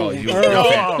 No, Earl,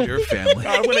 your family.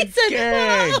 I'm gonna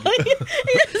gag.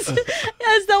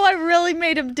 As though I really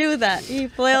made him do that. He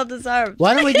flailed his arms.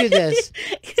 Why don't we do this?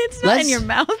 It's not in your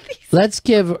mouth. Let's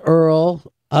give Earl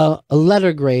a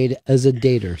letter grade as a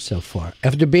dater so far.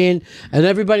 After being, and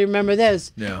everybody remember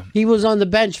this, he was on the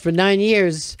bench for 9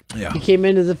 years. Yeah. He came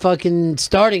into the fucking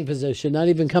starting position, not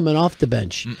even coming off the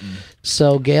bench.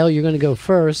 So, Gail, you're going to go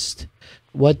first.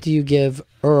 What do you give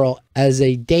Earl as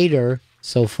a dater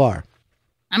so far?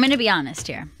 I'm going to be honest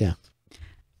here. Yeah.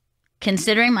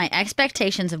 Considering my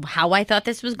expectations of how I thought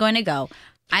this was going to go,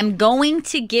 I'm going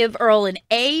to give Earl an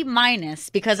A-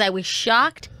 because I was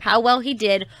shocked how well he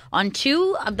did on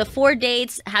 2 of the 4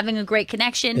 dates, having a great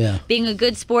connection, being a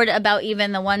good sport about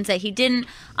even the ones that he didn't.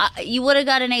 You would have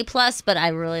got an A+, but I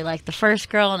really liked the first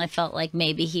girl, and I felt like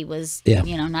maybe he was,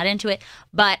 not into it.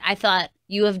 But I thought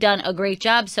you have done a great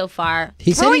job so far.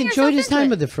 He said he enjoyed his time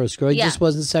with the first girl. He just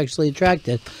wasn't sexually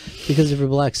attracted because of her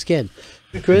black skin.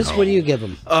 Chris, what do you give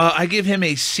him? I give him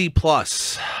a C+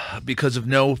 because of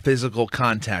no physical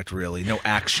contact, really, no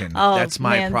action. That's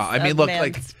my problem. I mean, look,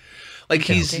 like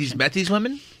he's met these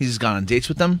women, he's gone on dates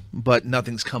with them, but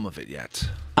nothing's come of it yet.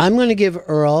 I'm going to give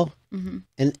Earl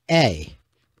an A.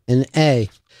 An A.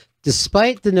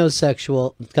 Despite the no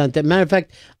sexual contact. Matter of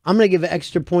fact, I'm going to give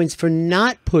extra points for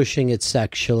not pushing it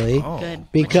sexually.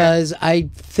 Good. Because I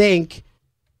think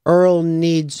Earl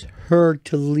needs her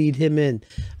to lead him in.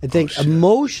 I think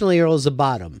emotionally Earl's a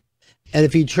bottom. And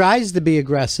if he tries to be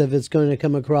aggressive, it's going to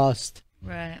come across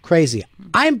crazy.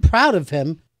 I'm proud of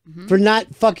him for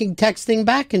not fucking texting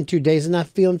back in 2 days and not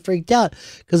feeling freaked out.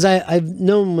 Because I've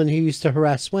known when he used to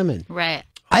harass women. Right.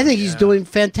 I think he's doing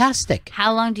fantastic.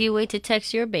 How long do you wait to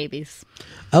text your babies?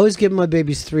 I always give my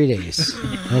babies 3 days.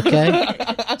 Okay?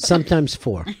 Sometimes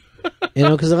 4.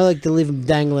 Because I like to leave them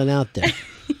dangling out there.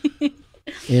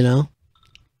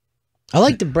 I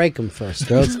like to break them first,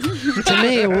 girls. To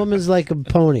me, a woman's like a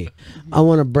pony. I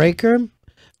want to break her and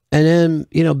then,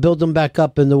 build them back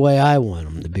up in the way I want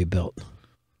them to be built.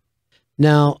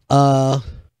 Now,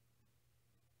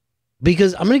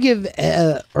 because I'm going to give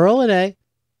Earl an A,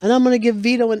 and I'm going to give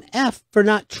Vito an F for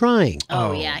not trying.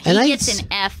 Oh, yeah. He gets an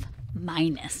F-.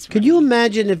 Could you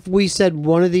imagine if we said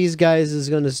one of these guys is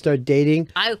going to start dating?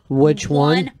 Which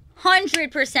one?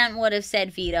 100% would have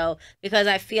said Vito, because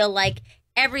I feel like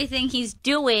everything he's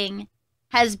doing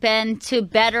has been to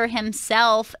better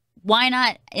himself why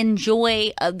not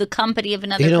enjoy the company of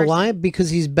another You know person? why? Because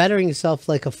he's bettering himself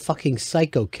like a fucking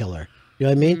psycho killer. You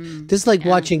know what I mean? This is like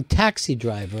watching Taxi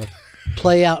Driver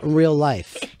play out in real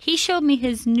life. He showed me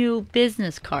his new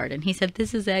business card, and he said,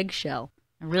 "This is eggshell."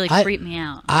 It really creeped me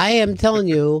out. I am telling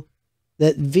you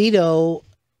that Vito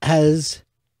has,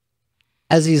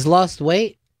 as he's lost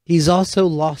weight, he's also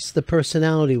lost the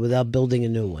personality without building a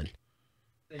new one.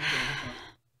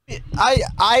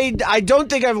 I don't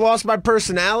think I've lost my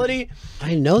personality.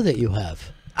 I know that you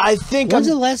have. I think When's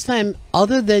the last time,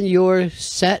 other than your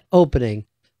set opening,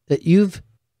 that you've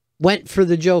went for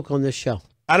the joke on this show?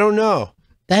 I don't know.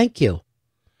 Thank you.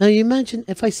 Now, you mentioned,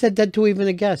 if I said that to even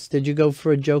a guest, did you go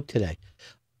for a joke today?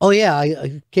 Oh, yeah,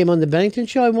 I came on the Bennington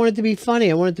show. I wanted to be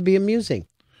funny. I wanted to be amusing.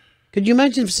 Could you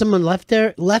imagine if someone left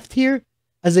here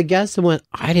as a guest and went,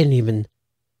 I didn't even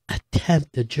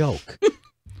attempt a joke?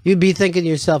 You'd be thinking to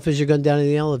yourself as you're going down in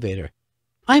the elevator,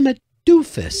 I'm a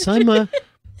doofus. I'm a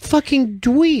fucking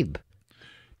dweeb.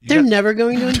 They're never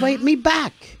going to invite me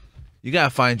back. You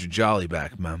gotta find your jolly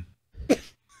back, man.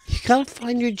 You gotta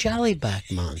find your jolly back,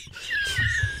 man.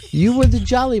 You were the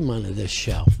jolly man of this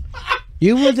show.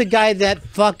 You were the guy that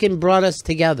fucking brought us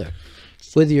together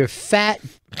with your fat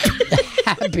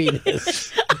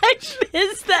happiness. I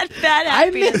miss that fat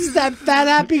happiness. I miss that fat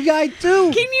happy guy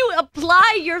too. Can you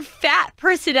apply your fat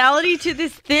personality to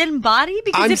this thin body?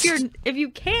 Because if you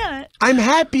can't, I'm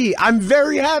happy. I'm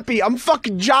very happy. I'm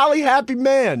fucking jolly happy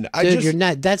man. Dude, you're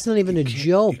not. That's not even a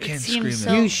joke. You can't scream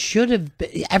so- it. You should have.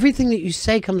 Everything that you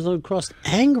say comes across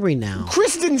angry now.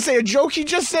 Chris didn't say a joke. He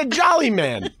just said jolly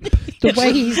man. The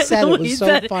way he said it was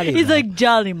so funny. He's man. like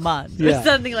jolly man or Yeah.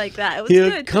 something like that. It was Here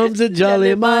good. comes a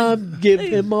jolly man. Give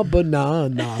him a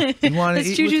banana. You want to That's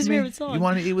eat Juju's with me? favorite song. You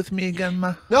want to eat with me again,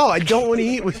 ma? No, I don't want to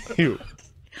eat with you.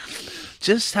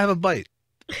 Just have a bite.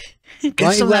 Why don't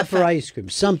you some go of out that for ice cream?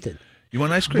 Something. You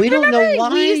want ice cream? We don't know why.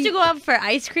 We used to go out for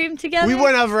ice cream together. We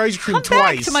went out for ice cream Come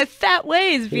twice. back to my fat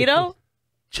ways, Vito.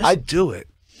 Just do it.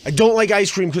 I don't like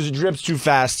ice cream because it drips too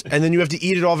fast, and then you have to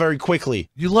eat it all very quickly.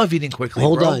 You love eating quickly.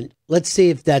 Hold bro. on. Let's see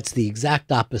if that's the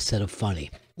exact opposite of funny.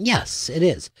 Yes, it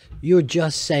is. You're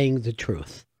just saying the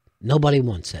truth. Nobody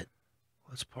wants it.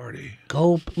 Let's party.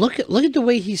 Go look at the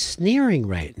way he's sneering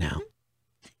right now.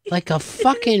 Like a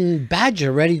fucking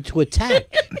badger ready to attack.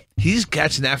 He's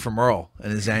catching that from Earl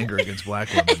and his anger against black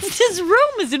women. His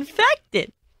room is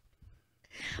infected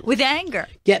with anger.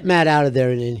 Get Matt out of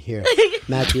there and in here.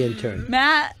 Matt the intern.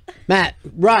 Matt,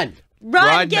 Run.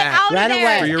 Run, get Matt. out Run of there.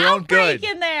 away. For your own Outbreak good.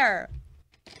 in there.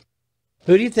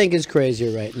 Who do you think is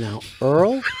crazier right now?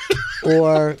 Earl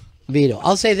or Vito?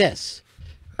 I'll say this.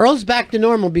 Earl's back to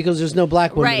normal because there's no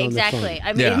black women Right, on the exactly. phone.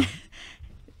 I mean, Yeah.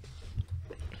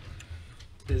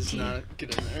 It's not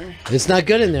good in there. It's not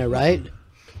good in there, right?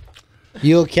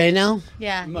 You okay now?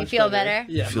 yeah, you Much feel better?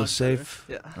 Yeah. Feel much safe?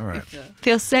 better. Yeah. All right.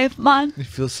 Feel safe, man? You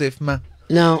feel safe, ma?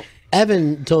 Now,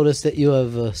 Evan told us that you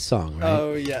have a song, right?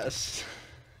 Oh yes.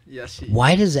 Yes.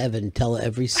 Why does Evan tell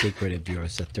every secret of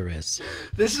yours that there is?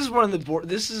 This is one of the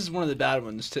this is one of the bad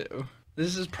ones too.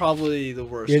 This is probably the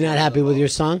worst. You're not one happy of with all. your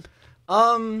song?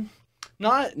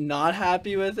 Not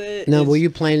happy with it. No, It's- were you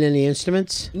playing any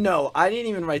instruments? No, I didn't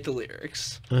even write the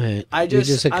lyrics. All right. I You're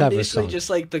just, a I'm cover basically song. just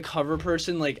like the cover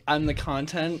person. Like I'm the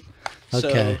content.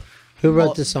 Okay. So, Who wrote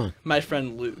well, the song? My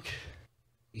friend Luke.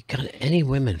 You got any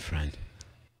women friend,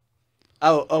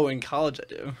 Oh, in college I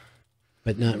do.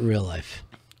 but not in real life.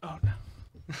 Oh no.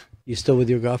 You still with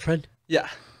your girlfriend? Yeah.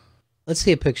 Let's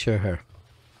see a picture of her.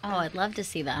 Oh, I'd love to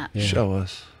see that. Yeah. Show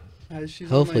us.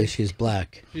 Hopefully she's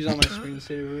black. She's on my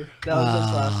screensaver. That was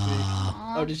just last week.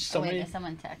 Oh, did somebody? Wait,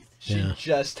 someone text? She Yeah.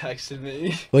 just texted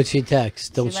me. What'd she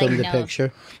text? Don't She, show like, me the knows.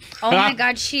 picture. Oh my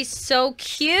God, she's so Let me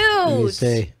cute.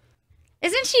 see.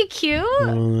 Isn't she cute?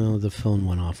 Oh no, the phone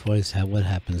went off. What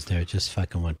happens there? It just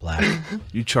fucking went black.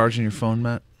 You charging your phone,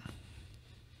 Matt?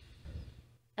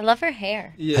 I love her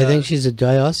hair. Yeah. I think she's a.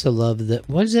 I also love that.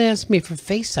 What does it ask me for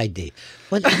Face ID?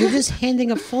 What? You're just handing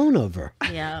a phone over.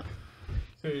 Yeah.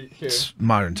 Here. It's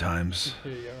modern times.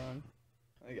 Here you go, Ron.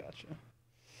 I got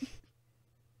you.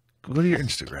 Go to your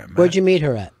Instagram, Matt. Where'd you meet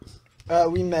her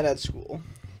at? We met at school,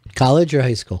 College or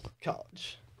high school?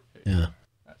 college. Yeah.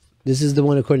 This is the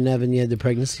one, according to Evan, you had the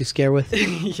pregnancy scare with?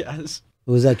 Yes.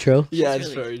 Was that true? Yeah,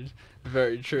 it's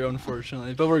very true,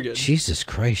 unfortunately, but we're good. Jesus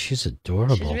Christ, she's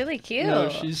adorable. She's really cute. No,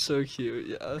 she's so cute.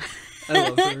 Yeah, I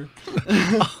love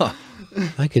her.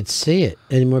 I could see it.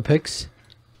 Any more pics?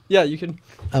 Yeah, you can.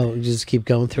 Oh, just keep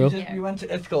going through? We went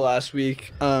to Ithaca last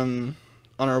week. On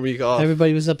our week off.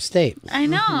 Everybody was upstate. I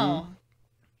know.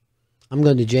 I'm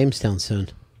going to Jamestown soon.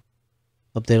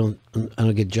 Hope I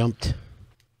don't get jumped.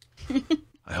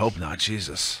 I hope not,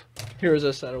 Jesus. Here's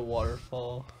us at a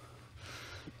waterfall.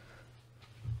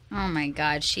 Oh my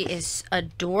God, she is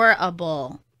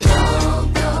adorable.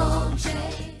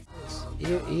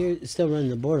 You're still running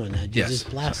the board on that. You're Yes. just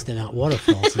blasting out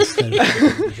waterfalls instead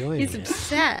of enjoying He's it.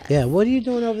 upset. Yeah, what are you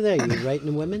doing over there? You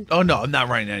writing women? Oh no, I'm not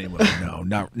writing anyone.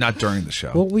 No, not during the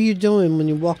show. What were you doing when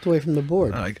you walked away from the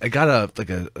board? I got a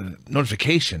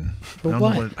notification. For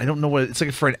what? I don't know what it's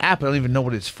like for an app. I don't even know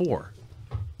what it's for.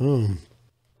 Hmm.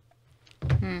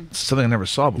 It's something I never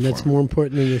saw before. That's more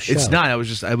important than your show. It's not. I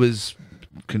was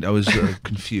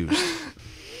confused.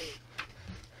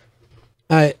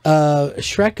 All right.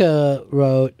 Shrek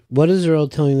wrote, "What is Earl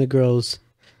telling the girls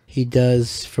he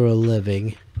does for a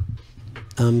living?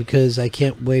 Because I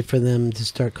can't wait for them to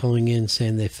start calling in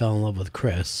saying they fell in love with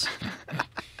Chris."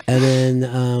 And then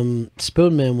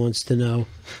Spoonman wants to know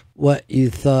what you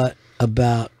thought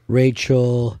about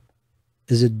Rachel.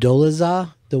 Is it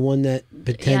Dolezal, the one that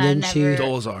pretended she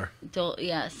Dolezal.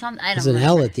 Yeah, some I don't. There's an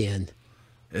L at the end.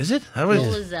 Is it?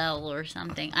 Dolezal or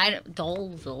something.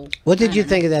 Dolezal. What did you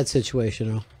think of that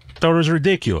situation, Earl? Thought it was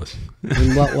ridiculous.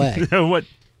 In what way? What?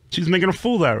 She's making a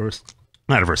fool out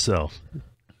of herself.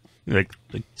 Like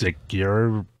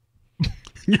you're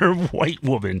a white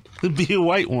woman. Be a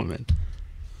white woman.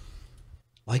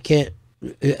 Why can't?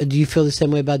 Do you feel the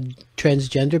same way about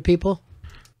transgender people?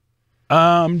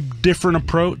 Different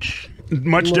approach.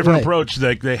 Much What different way? approach.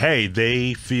 Like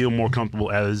they feel more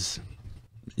comfortable as.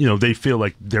 They feel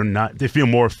like they're not. They feel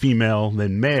more female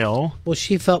than male. Well,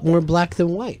 she felt more black than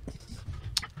white.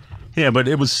 Yeah, but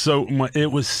it was so.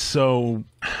 It was so.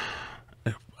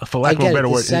 For I lack of get a better it.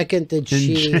 The word. second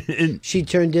that she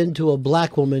turned into a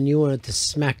black woman, you wanted to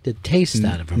smack the taste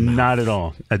out of her mouth. Not at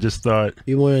all. I just thought.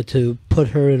 You wanted to put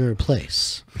her in her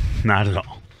place. Not at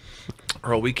all.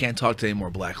 Earl, we can't talk to any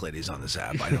more black ladies on this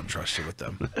app. I don't trust you with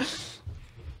them.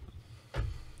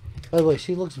 By the way,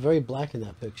 she looks very black in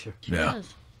that picture. Yeah.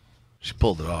 She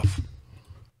pulled it off.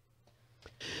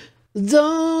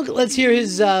 Dog. Let's hear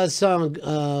his song.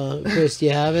 Chris, do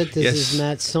you have it? This Yes. is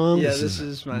Matt's song. Yeah, this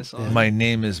is my song. My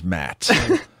name is Matt.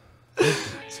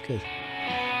 It's good.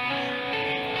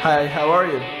 Hi, how are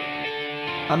you?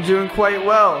 I'm doing quite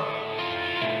well.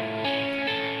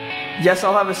 Yes,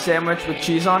 I'll have a sandwich with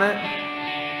cheese on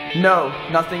it. No,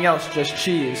 nothing else, just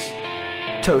cheese.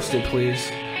 Toasted,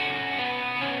 please.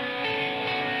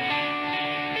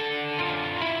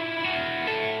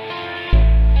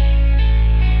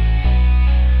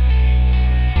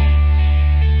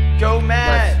 Go,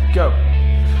 Matt! Let's go.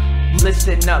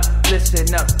 Listen up,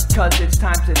 cause it's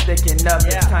time to thicken up.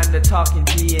 It's time to talk and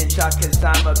be in shock, cause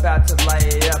I'm about to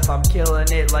light it up. I'm killing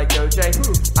it like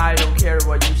OJ. I don't care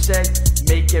what you say,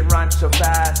 make it rhyme so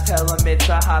fast. Tell him it's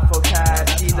a hot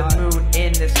forecast. See the moon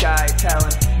in the sky, tell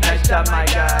him, nice job my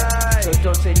guy. So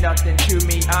don't say nothing to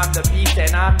me, I'm the beast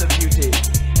and I'm the beauty.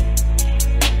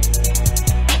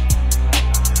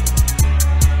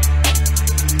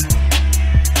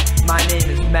 My name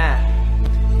is Matt.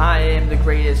 I am the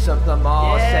greatest of them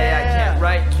all. Say I can't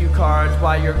write cue cards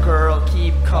while your girl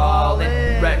keep calling.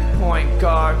 Wreck point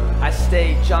guard, I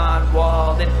stay John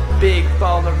Walden. Big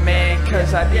baller man,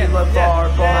 cause I be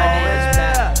LeVar Ball. My name is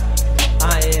Matt.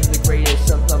 I am the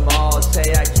greatest of them all.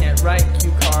 Say I can't write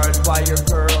cue cards while your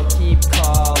girl keep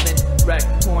calling. Wreck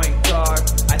point guard,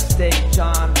 I stay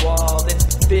John Walden.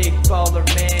 Big baller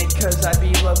man, cause I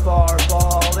be LeVar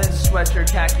Ballin'.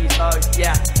 Sweatshirt, khakis, hugs,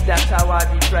 yeah, that's how I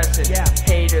be dressing.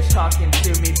 Haters talking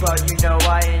to me, but you know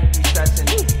I ain't be stressing.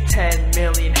 10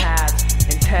 million hats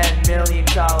and $10 million.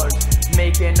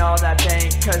 Making all that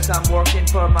bank, cause I'm working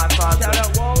for my father.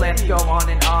 Lamps go on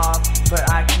and off, but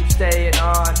I keep staying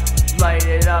on. Light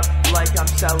it up like I'm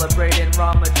celebrating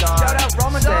Ramadan. Shout out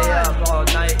Ramadan. Stay up all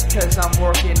night, cause I'm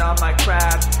working on my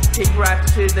craft.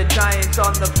 Congrats to the Giants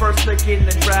on the first pick in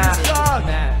the draft.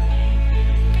 Matt,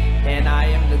 and I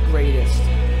am the greatest.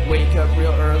 Wake up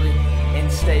real early and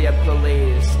stay up the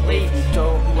latest. If you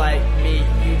don't like me,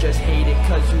 you just hate it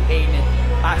cause you ain't it.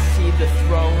 I see the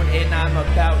throne and I'm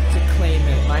about to claim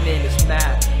it. My name is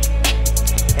Matt,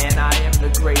 and I am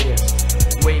the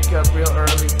greatest. Wake up real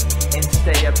early and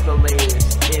stay up the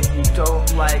latest. If you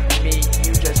don't like me,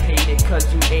 you just hate it cause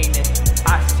you ain't it.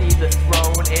 I see the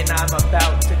throne and I'm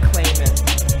about to claim it.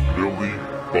 Millie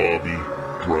Bobby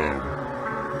Brown.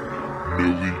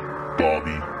 Millie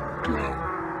Bobby Brown.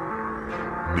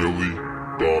 Millie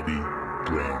Bobby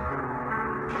Brown.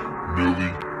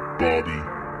 Millie Bobby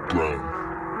Brown.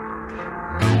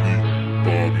 Millie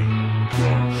Bobby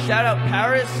Brown. Shout out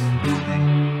Paris.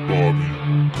 Millie Bobby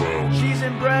Brown. Cheese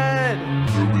and bread.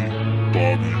 Millie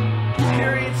Bobby Brown.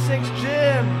 Period 6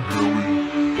 gym.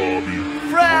 Millie Bobby.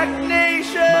 Frack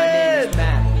Nation. My name is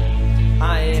Matt.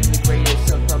 I am the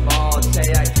greatest of them all.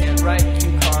 Say I can't write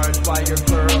cue cards while your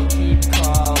girl keep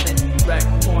calling.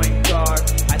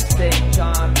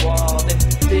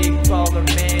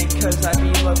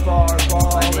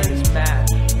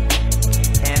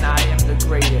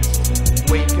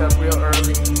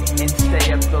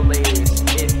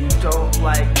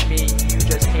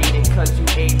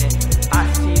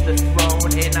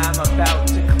 about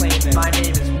to claim it. My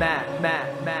name is Matt.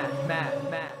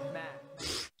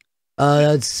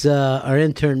 That's our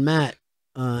intern Matt,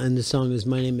 and the song is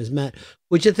 "My Name Is Matt."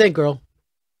 What'd you think, Earl?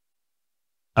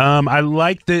 I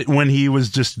liked it when he was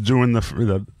just doing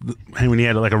when he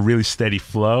had like a really steady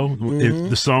flow.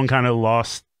 The song kind of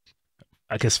lost,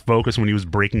 I guess, focus when he was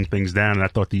breaking things down, and I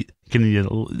thought it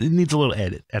needs a little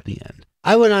edit at the end.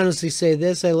 I would honestly say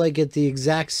this. I like it the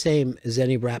exact same as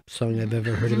any rap song I've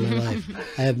ever heard in my life.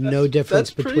 I have no difference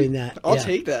between that. I'll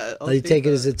take that. I'll take it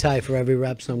as a tie for every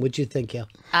rap song. What'd you think, Gail?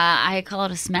 I call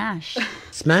it a smash.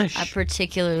 Smash? I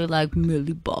particularly like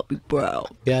Millie Bobby Brown.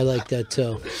 Yeah, I like that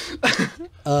too.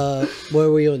 Where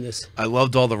were you in this? I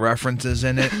loved all the references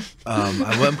in it.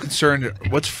 I'm concerned.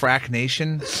 What's Frack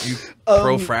Nation? You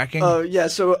pro fracking? Oh, yeah.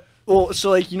 So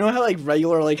like, you know how like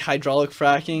regular like hydraulic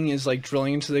fracking is like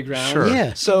drilling into the ground? Sure.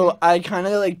 Yeah. So I kind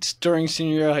of like during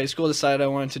senior year of high school decided I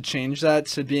wanted to change that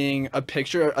to being a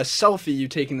selfie you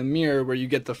take in the mirror where you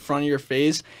get the front of your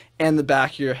face and the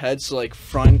back of your head, so like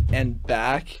front and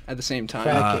back at the same time.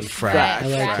 Frack. I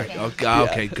like it.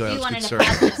 Okay, good. You I wanted was to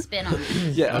concerned. pass the spin on it.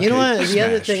 Yeah. You know what? The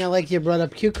other Smash. thing I like, you brought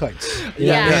up cue cards.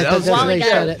 Yeah, that was Wally nice.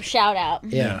 got a shout out.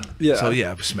 Yeah. Yeah. So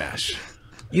yeah, smash.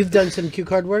 You've done some cue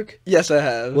card work? Yes, I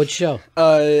have. What show?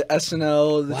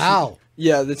 SNL. Wow.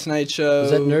 Yeah, the Tonight Show.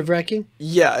 Is that nerve-wracking?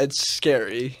 Yeah, it's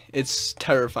scary. It's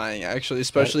terrifying, actually,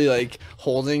 especially like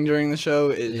holding during the show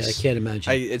is. Yeah, I can't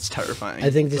imagine. It's terrifying. I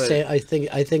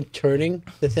think I think turning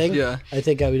the thing. Yeah. I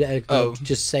think I would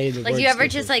just say the Like, words you ever that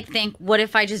just like think, what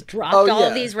if I just dropped Oh, all yeah.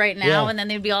 of these right now Yeah. and then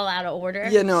they'd be all out of order?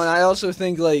 Yeah, no, and I also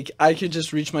think like I could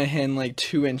just reach my hand like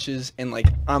 2 inches and like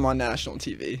I'm on national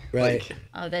TV. Right. Like,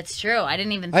 Oh, that's true. I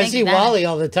didn't even think I see of that. Wally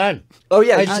all the time. oh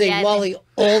yeah. I say yeah, Wally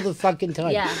all the fucking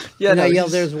time. Yeah. Yeah, And I no, yell,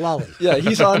 he's- "There's Wally." Yeah,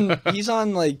 he's on. He's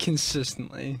on like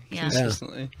consistently. Yeah.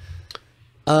 Consistently.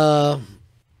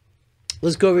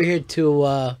 Let's go over here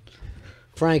to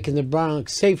Frank in the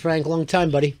Bronx. Hey, Frank, long time,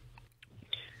 buddy.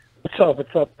 What's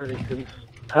up, Bennington?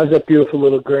 How's that beautiful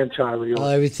little grandchild of yours?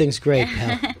 Everything's great,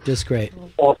 pal. Just great.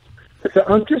 So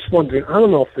I'm just wondering, I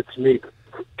don't know if it's me,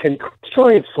 but can Chris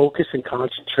try and focus and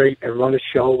concentrate and run a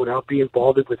show without being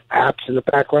bothered with apps in the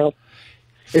background?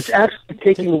 It's actually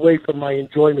taking away from my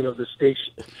enjoyment of the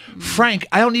station. Frank,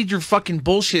 I don't need your fucking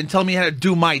bullshit and telling me how to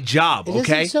do my job, It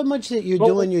okay? isn't so much that you're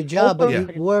doing your job, but Yeah.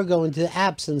 you were going to the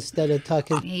apps instead of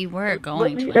talking. You were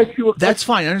going to. That's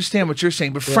fine. I understand what you're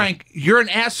saying. But, Frank, you're an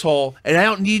asshole, and I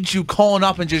don't need you calling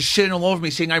up and just shitting all over me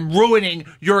saying I'm ruining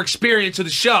your experience of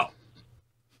the show.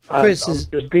 Chris I'm is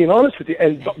just being honest with you.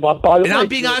 And by the way, And I'm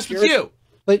being honest with you.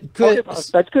 But Chris, Okay,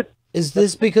 that's good. Is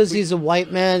this because he's a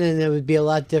white man and it would be a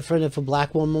lot different if a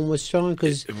black woman was strong?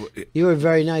 Because you were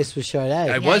very nice with Sade.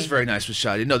 I was very nice with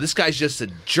Sade. No, this guy's just a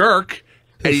jerk.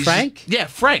 And he's Frank? Yeah,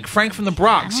 Frank. Frank from the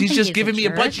Bronx. He's think just he's giving a me a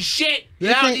jerk. bunch of shit You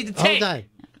that I don't think- need to take. Hold on.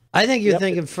 I think you're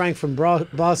thinking Frank from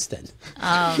Boston.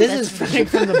 Oh, This is Frank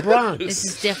from the Bronx. This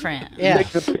is different. Yeah.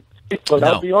 But No.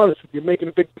 I'll be honest with you, you're making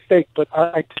a big mistake. But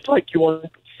I just like you on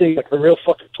seeing like a real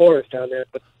fucking tourist down there.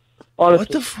 But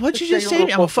honestly, What'd you just say to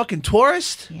me? I'm a fucking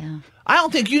tourist? Yeah. I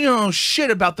don't think you know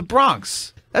shit about the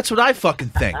Bronx. That's what I fucking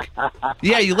think.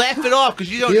 Yeah, you laugh it off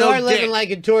because you don't You know are living dick. like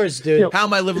a tourist, dude. How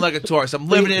am I living like a tourist? I'm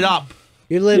living it up.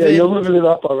 You're yeah, living. you're living it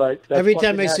up, all right. That Every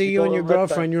time fucking I hat see you and going your on red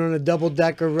girlfriend, you're on a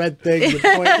double-decker red thing. You're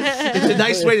pointing- It's a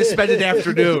nice way to spend an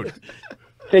afternoon. back.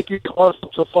 Take your cars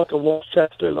up to fucking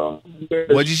Westchester.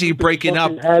 What'd you say? You're breaking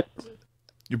up.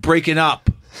 You're breaking up.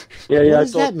 Yeah, What yeah.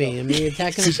 does that mean? I mean, you're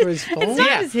attacking him for his phone?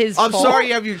 Yeah. his I'm fault. sorry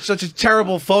you have such a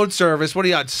terrible phone service. What are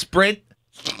you on, Sprint?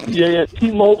 Yeah.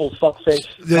 T-Mobile, fuckface.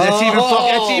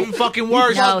 That's even fucking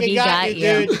worse. No, he got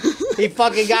you. dude. He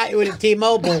fucking got you with a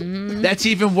T-Mobile. That's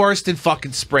even worse than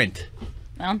fucking Sprint.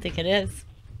 I don't think it is.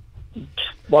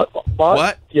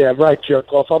 What? Yeah, right,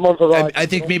 jerk off. I'm on Verizon. I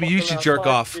think maybe you should jerk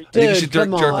off. I think Dude, you should jerk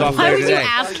come off on. Why later would you today.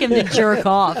 ask him to jerk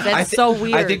off? That's so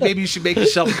weird. I think maybe you should make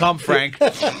yourself come, Frank.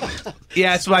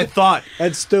 Yeah, that's what I thought.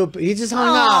 That's stupid. He just hung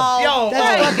Oh, up. Yo,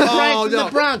 That's fucking Frank oh, from no.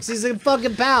 the Bronx. He's a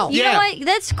fucking pal. You Yeah. know what?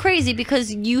 That's crazy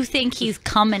because you think he's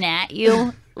coming at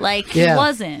you like Yeah. he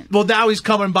wasn't. Well, now he's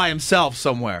coming by himself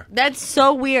somewhere. That's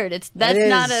so weird. That's It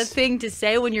not is. a thing to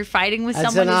say when you're fighting with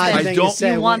That's someone. an is odd that thing don't- to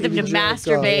say you want when them to you jerk off,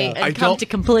 masturbate yeah. I and come don't- to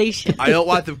completion. I don't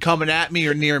want them coming at me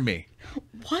or near me.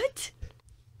 What?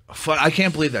 I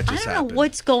can't believe that I just don't happened. know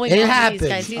what's going It on happened. with these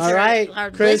guys. These All are right,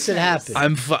 our Chris, it listeners.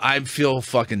 happened. I feel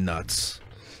fucking nuts.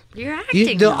 You're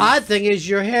acting. The nuts. odd thing is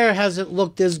your hair hasn't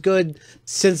looked as good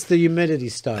since the humidity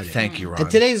started. Thank you, Ron. And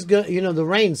today's good. You know, the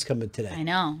rain's coming today. I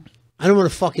know. I don't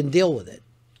want to fucking deal with it.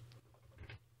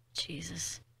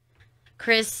 Jesus.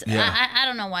 Chris, Yeah. I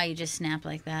don't know why you just snap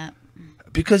like that.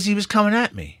 Because he was coming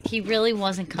at me. He really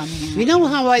wasn't coming at You know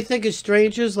how I think of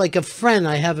strangers? Like a friend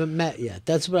I haven't met yet.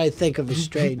 That's what I think of a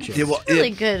stranger. Yeah, well, really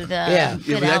good.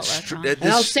 Good outlook. Huh?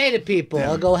 And I'll say to people,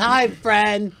 I'll go, "Hi,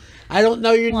 friend. I don't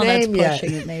know your name that's yet.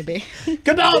 pushing it, maybe.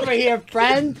 Come over here,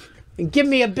 friend, and give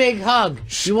me a big hug.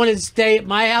 You want to stay at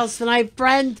my house tonight,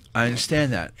 friend? I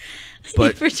understand that.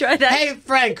 But You ever try that? Hey,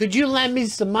 friend, could you lend me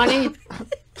some money?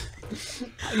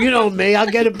 You know me. I'll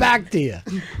get it back to you.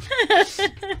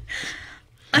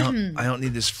 I don't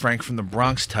need this Frank from the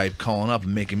Bronx type calling up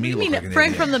and making me You look mean like an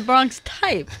Frank idiot. from the Bronx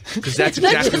type? Because that's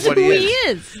exactly just what who he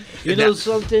is. You know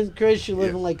something, Chris? You're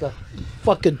living like a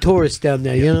fucking tourist down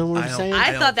there. You know what I'm saying?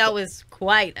 I thought that was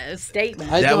quite a statement.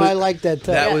 I like that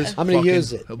too. That was I'm going to fucking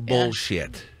use it.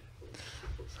 bullshit.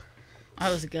 That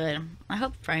was good. I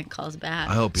hope Frank calls back.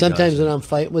 I hope he Sometimes does. when I'm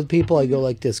fighting with people, I go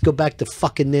like this. Go back to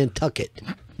fucking Nantucket.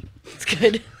 It's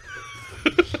good.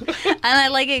 And I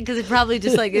like it because it probably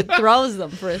just like it throws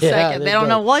them for a second. They don't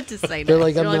know what to say. They're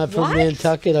next. like, I'm not from "What?"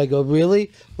 Nantucket. I go,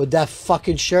 really? With that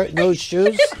fucking shirt and those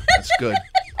shoes? That's good.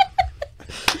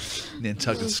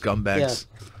 Nantucket scumbags.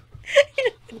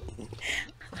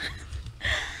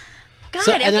 God,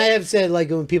 So, and I have said, like,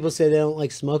 when people say they don't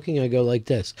like smoking, I go like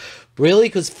this. Really?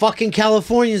 Because fucking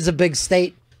California is a big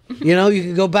state. You know, you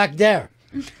can go back there.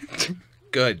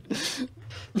 Good.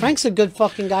 Frank's a good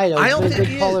fucking guy, though. I He's don't been a think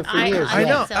good he caller is. for years. I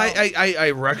know. so.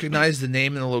 I recognize the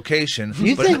name and the location.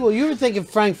 You but think? Well, you were thinking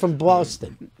Frank from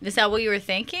Boston. Is that what you were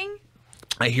thinking?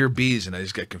 I hear bees and I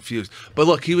just get confused. But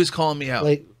look, he was calling me out.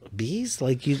 Like bees?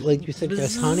 Like you think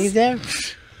there's honey there?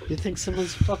 You think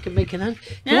someone's fucking making honey?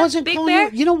 He Yeah, wasn't Big calling Bear?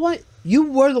 you. You know what?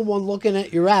 You were the one looking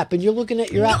at your app, and you're looking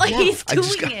at your app No, now. he's I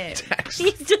just doing got it. text.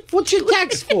 He's just, What's your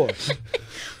text for?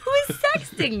 who is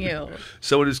texting you?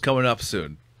 Someone is coming up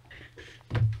soon.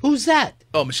 Who's that?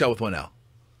 Oh, Michelle with one L.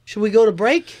 Should we go to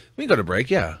break? We can go to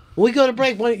break, yeah. When we go to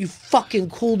break, why don't you fucking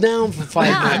cool down for 5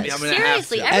 Yeah, minutes? I'm gonna have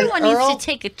seriously, to. everyone And needs Earl, to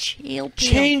take a chill pill.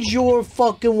 Change your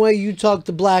fucking way you talk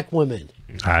to black women.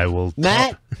 I will.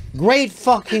 Matt, great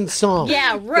fucking song.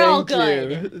 Yeah, real Thank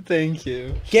good. you. Thank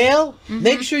you. Gail,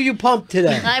 make sure you pump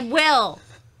today. I will.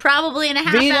 Probably in a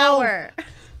half Vito? hour.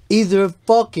 Either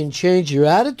fucking change your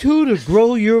attitude or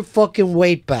grow your fucking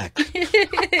weight back.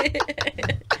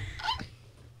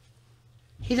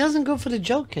 He doesn't go for the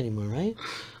joke anymore, right?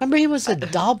 Remember, he was a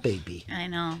doll baby. I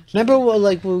know. Remember,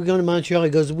 like when we were going to Montreal, he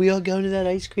goes, "We all go to that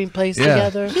ice cream place Yeah.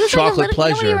 together." He was Chocolate like a little,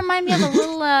 pleasure. You know what he reminded me of?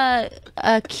 A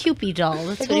little Cupid doll.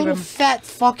 That's Like what a he little fat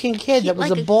fucking kid that was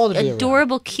like a ball to be around.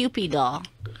 adorable Cupid doll.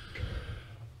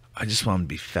 I just want him to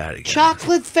be fat again.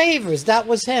 Chocolate favors. That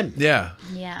was him. Yeah.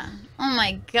 Yeah. Oh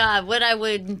my God, what I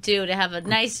wouldn't do to have a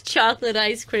nice chocolate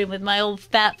ice cream with my old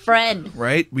fat friend.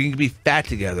 Right? We can be fat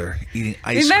together eating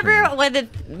ice Remember cream. when the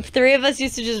three of us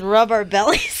used to just rub our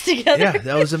bellies together? Yeah,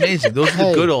 that was amazing. Those were the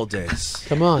Hey. good old days.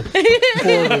 Come on.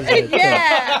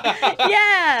 Yeah.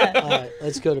 Yeah. All right,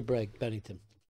 let's go to break, Bennington.